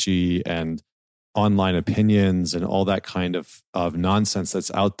technology and online opinions and all that kind of nonsense that's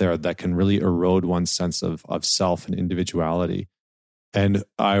out there that can really erode one's sense of self and individuality. And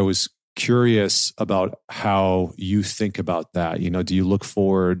I was curious about how you think about that. You know, do you look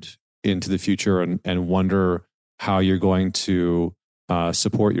forward into the future and wonder how you're going to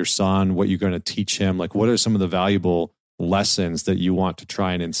support your son, what you're going to teach him? Like, what are some of the valuable lessons that you want to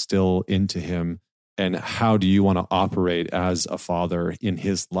try and instill into him? And how do you want to operate as a father in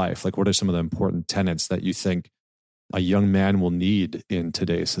his life? Like, what are some of the important tenets that you think a young man will need in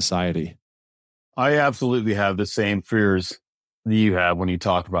today's society? I absolutely have the same fears that you have when you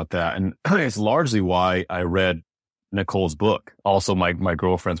talk about that. And it's largely why I read Nicole's book. Also, my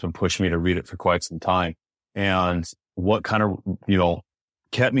girlfriend's been pushing me to read it for quite some time. And what kind of,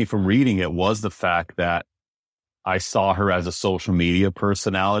 kept me from reading it was the fact that I saw her as a social media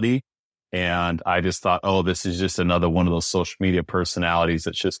personality. And I just thought, oh, this is just another one of those social media personalities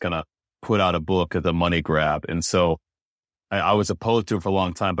that's just going to put out a book as a money grab. And so I was opposed to it for a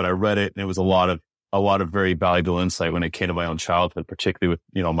long time, but I read it and it was a lot of very valuable insight when it came to my own childhood, particularly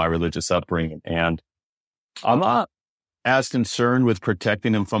with, my religious upbringing. And I'm not as concerned with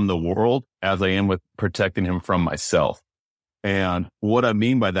protecting him from the world as I am with protecting him from myself. And what I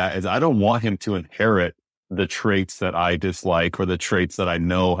mean by that is I don't want him to inherit the traits that I dislike or the traits that I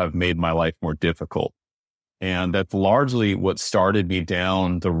know have made my life more difficult. And that's largely what started me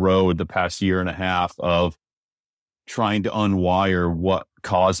down the road the past year and a half of trying to unwire what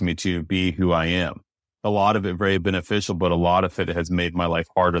caused me to be who I am. A lot of it very beneficial, but a lot of it has made my life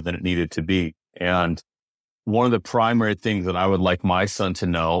harder than it needed to be. And one of the primary things that I would like my son to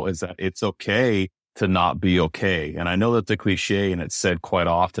know is that it's okay to not be okay. And I know that's a cliche and it's said quite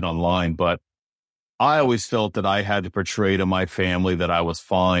often online, but I always felt that I had to portray to my family that I was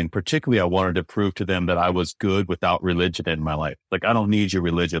fine. Particularly, I wanted to prove to them that I was good without religion in my life. Like, I don't need your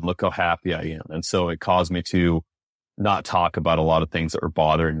religion. Look how happy I am. And so it caused me to not talk about a lot of things that were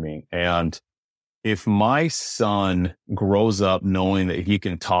bothering me. And if my son grows up knowing that he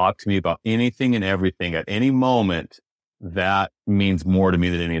can talk to me about anything and everything at any moment, that means more to me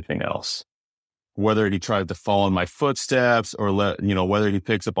than anything else. Whether he tries to follow in my footsteps or whether he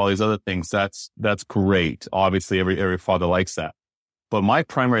picks up all these other things, that's great. Obviously, every father likes that. But my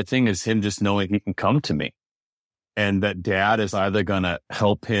primary thing is him just knowing he can come to me and that dad is either going to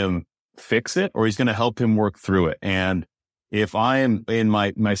help him fix it or he's going to help him work through it. And if I am in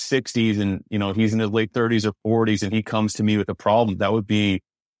my 60s and, he's in his late 30s or 40s and he comes to me with a problem,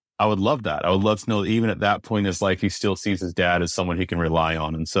 I would love that. I would love to know that even at that point in his life, he still sees his dad as someone he can rely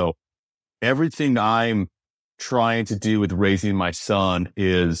on. And so everything I'm trying to do with raising my son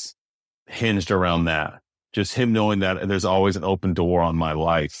is hinged around that. Just him knowing that there's always an open door on my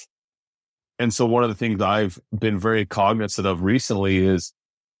life. And so one of the things I've been very cognizant of recently is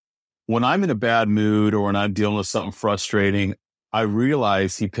when I'm in a bad mood or when I'm dealing with something frustrating, I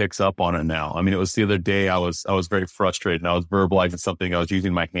realize he picks up on it now. I mean, it was the other day I was very frustrated and I was verbalizing something. I was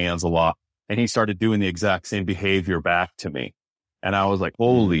using my hands a lot and he started doing the exact same behavior back to me. And I was like,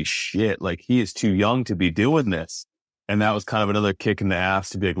 holy shit, like he is too young to be doing this. And that was kind of another kick in the ass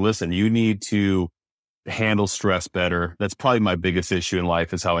to be like, listen, you need to handle stress better. That's probably my biggest issue in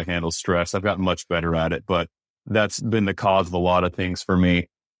life is how I handle stress. I've gotten much better at it, but that's been the cause of a lot of things for me.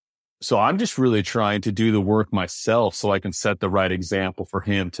 So I'm just really trying to do the work myself so I can set the right example for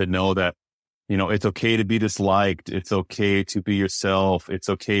him to know that, it's okay to be disliked. It's okay to be yourself. It's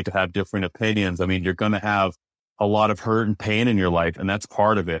okay to have different opinions. I mean, you're going to have a lot of hurt and pain in your life, and that's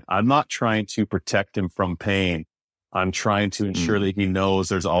part of it. I'm not trying to protect him from pain. I'm trying to ensure that he knows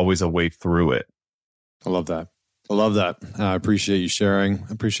there's always a way through it. I love that. I appreciate you sharing.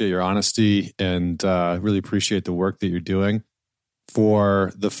 I appreciate your honesty, and really appreciate the work that you're doing.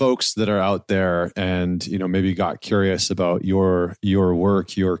 For the folks that are out there and, maybe got curious about your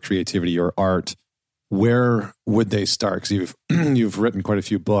work, your creativity, your art, where would they start? Because you've written quite a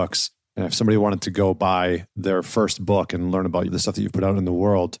few books. And if somebody wanted to go buy their first book and learn about the stuff that you've put out in the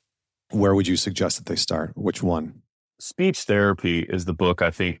world, where would you suggest that they start? Which one? Speech Therapy is the book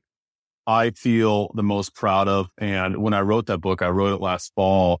I think I feel the most proud of. And when I wrote that book, I wrote it last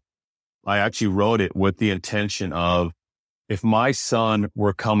fall. I actually wrote it with the intention of, if my son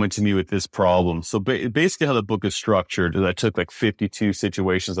were coming to me with this problem. So basically how the book is structured is I took like 52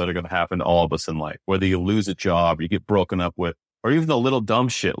 situations that are going to happen to all of us in life, whether you lose a job, you get broken up with, or even the little dumb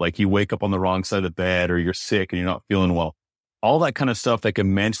shit, like you wake up on the wrong side of the bed or you're sick and you're not feeling well. All that kind of stuff that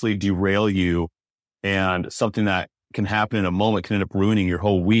can mentally derail you, and something that can happen in a moment can end up ruining your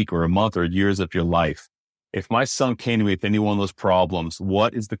whole week or a month or years of your life. If my son came to me with any one of those problems,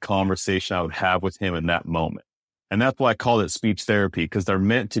 what is the conversation I would have with him in that moment? And that's why I call it speech therapy, because they're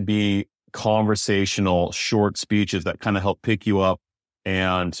meant to be conversational, short speeches that kind of help pick you up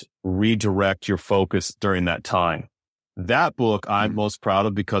and redirect your focus during that time. That book I'm most proud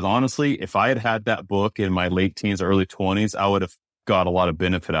of because honestly, if I had had that book in my late teens, early 20s, I would have got a lot of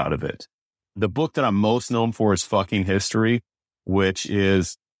benefit out of it. The book that I'm most known for is Fucking History, which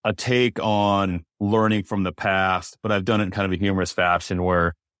is a take on learning from the past, but I've done it in kind of a humorous fashion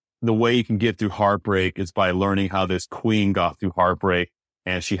where the way you can get through heartbreak is by learning how this queen got through heartbreak,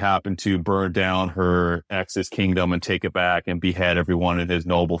 and she happened to burn down her ex's kingdom and take it back and behead everyone in his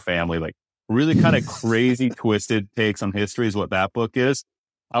noble family. Like really kind of crazy, twisted takes on history is what that book is.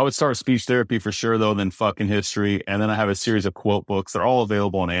 I would start Speech Therapy for sure, though, then Fucking History. And then I have a series of quote books. They're all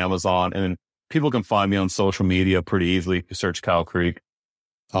available on Amazon. And people can find me on social media pretty easily if you search Kyle Creek.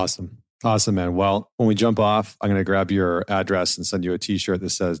 Awesome, man. Well, when we jump off, I'm going to grab your address and send you a t-shirt that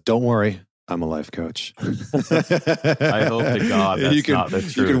says, "Don't worry, I'm a life coach." I hope to God that's not the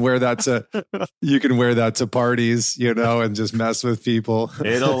truth. You can wear that to parties, and just mess with people.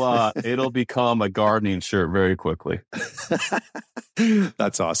 It'll become a gardening shirt very quickly.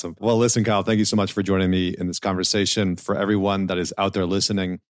 That's awesome. Well, listen, Kyle, thank you so much for joining me in this conversation. For everyone that is out there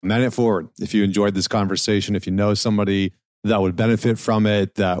listening, man it forward. If you enjoyed this conversation, if you know somebody that would benefit from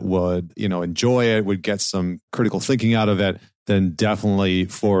it, that would, enjoy it, would get some critical thinking out of it, then definitely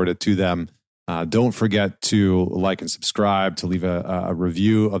forward it to them. Don't forget to like and subscribe, to leave a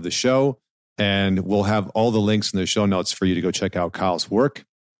review of the show. And we'll have all the links in the show notes for you to go check out Kyle's work.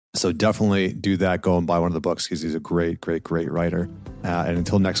 So definitely do that. Go and buy one of the books because he's a great, great, great writer. And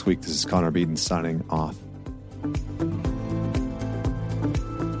until next week, this is Connor Beaton signing off.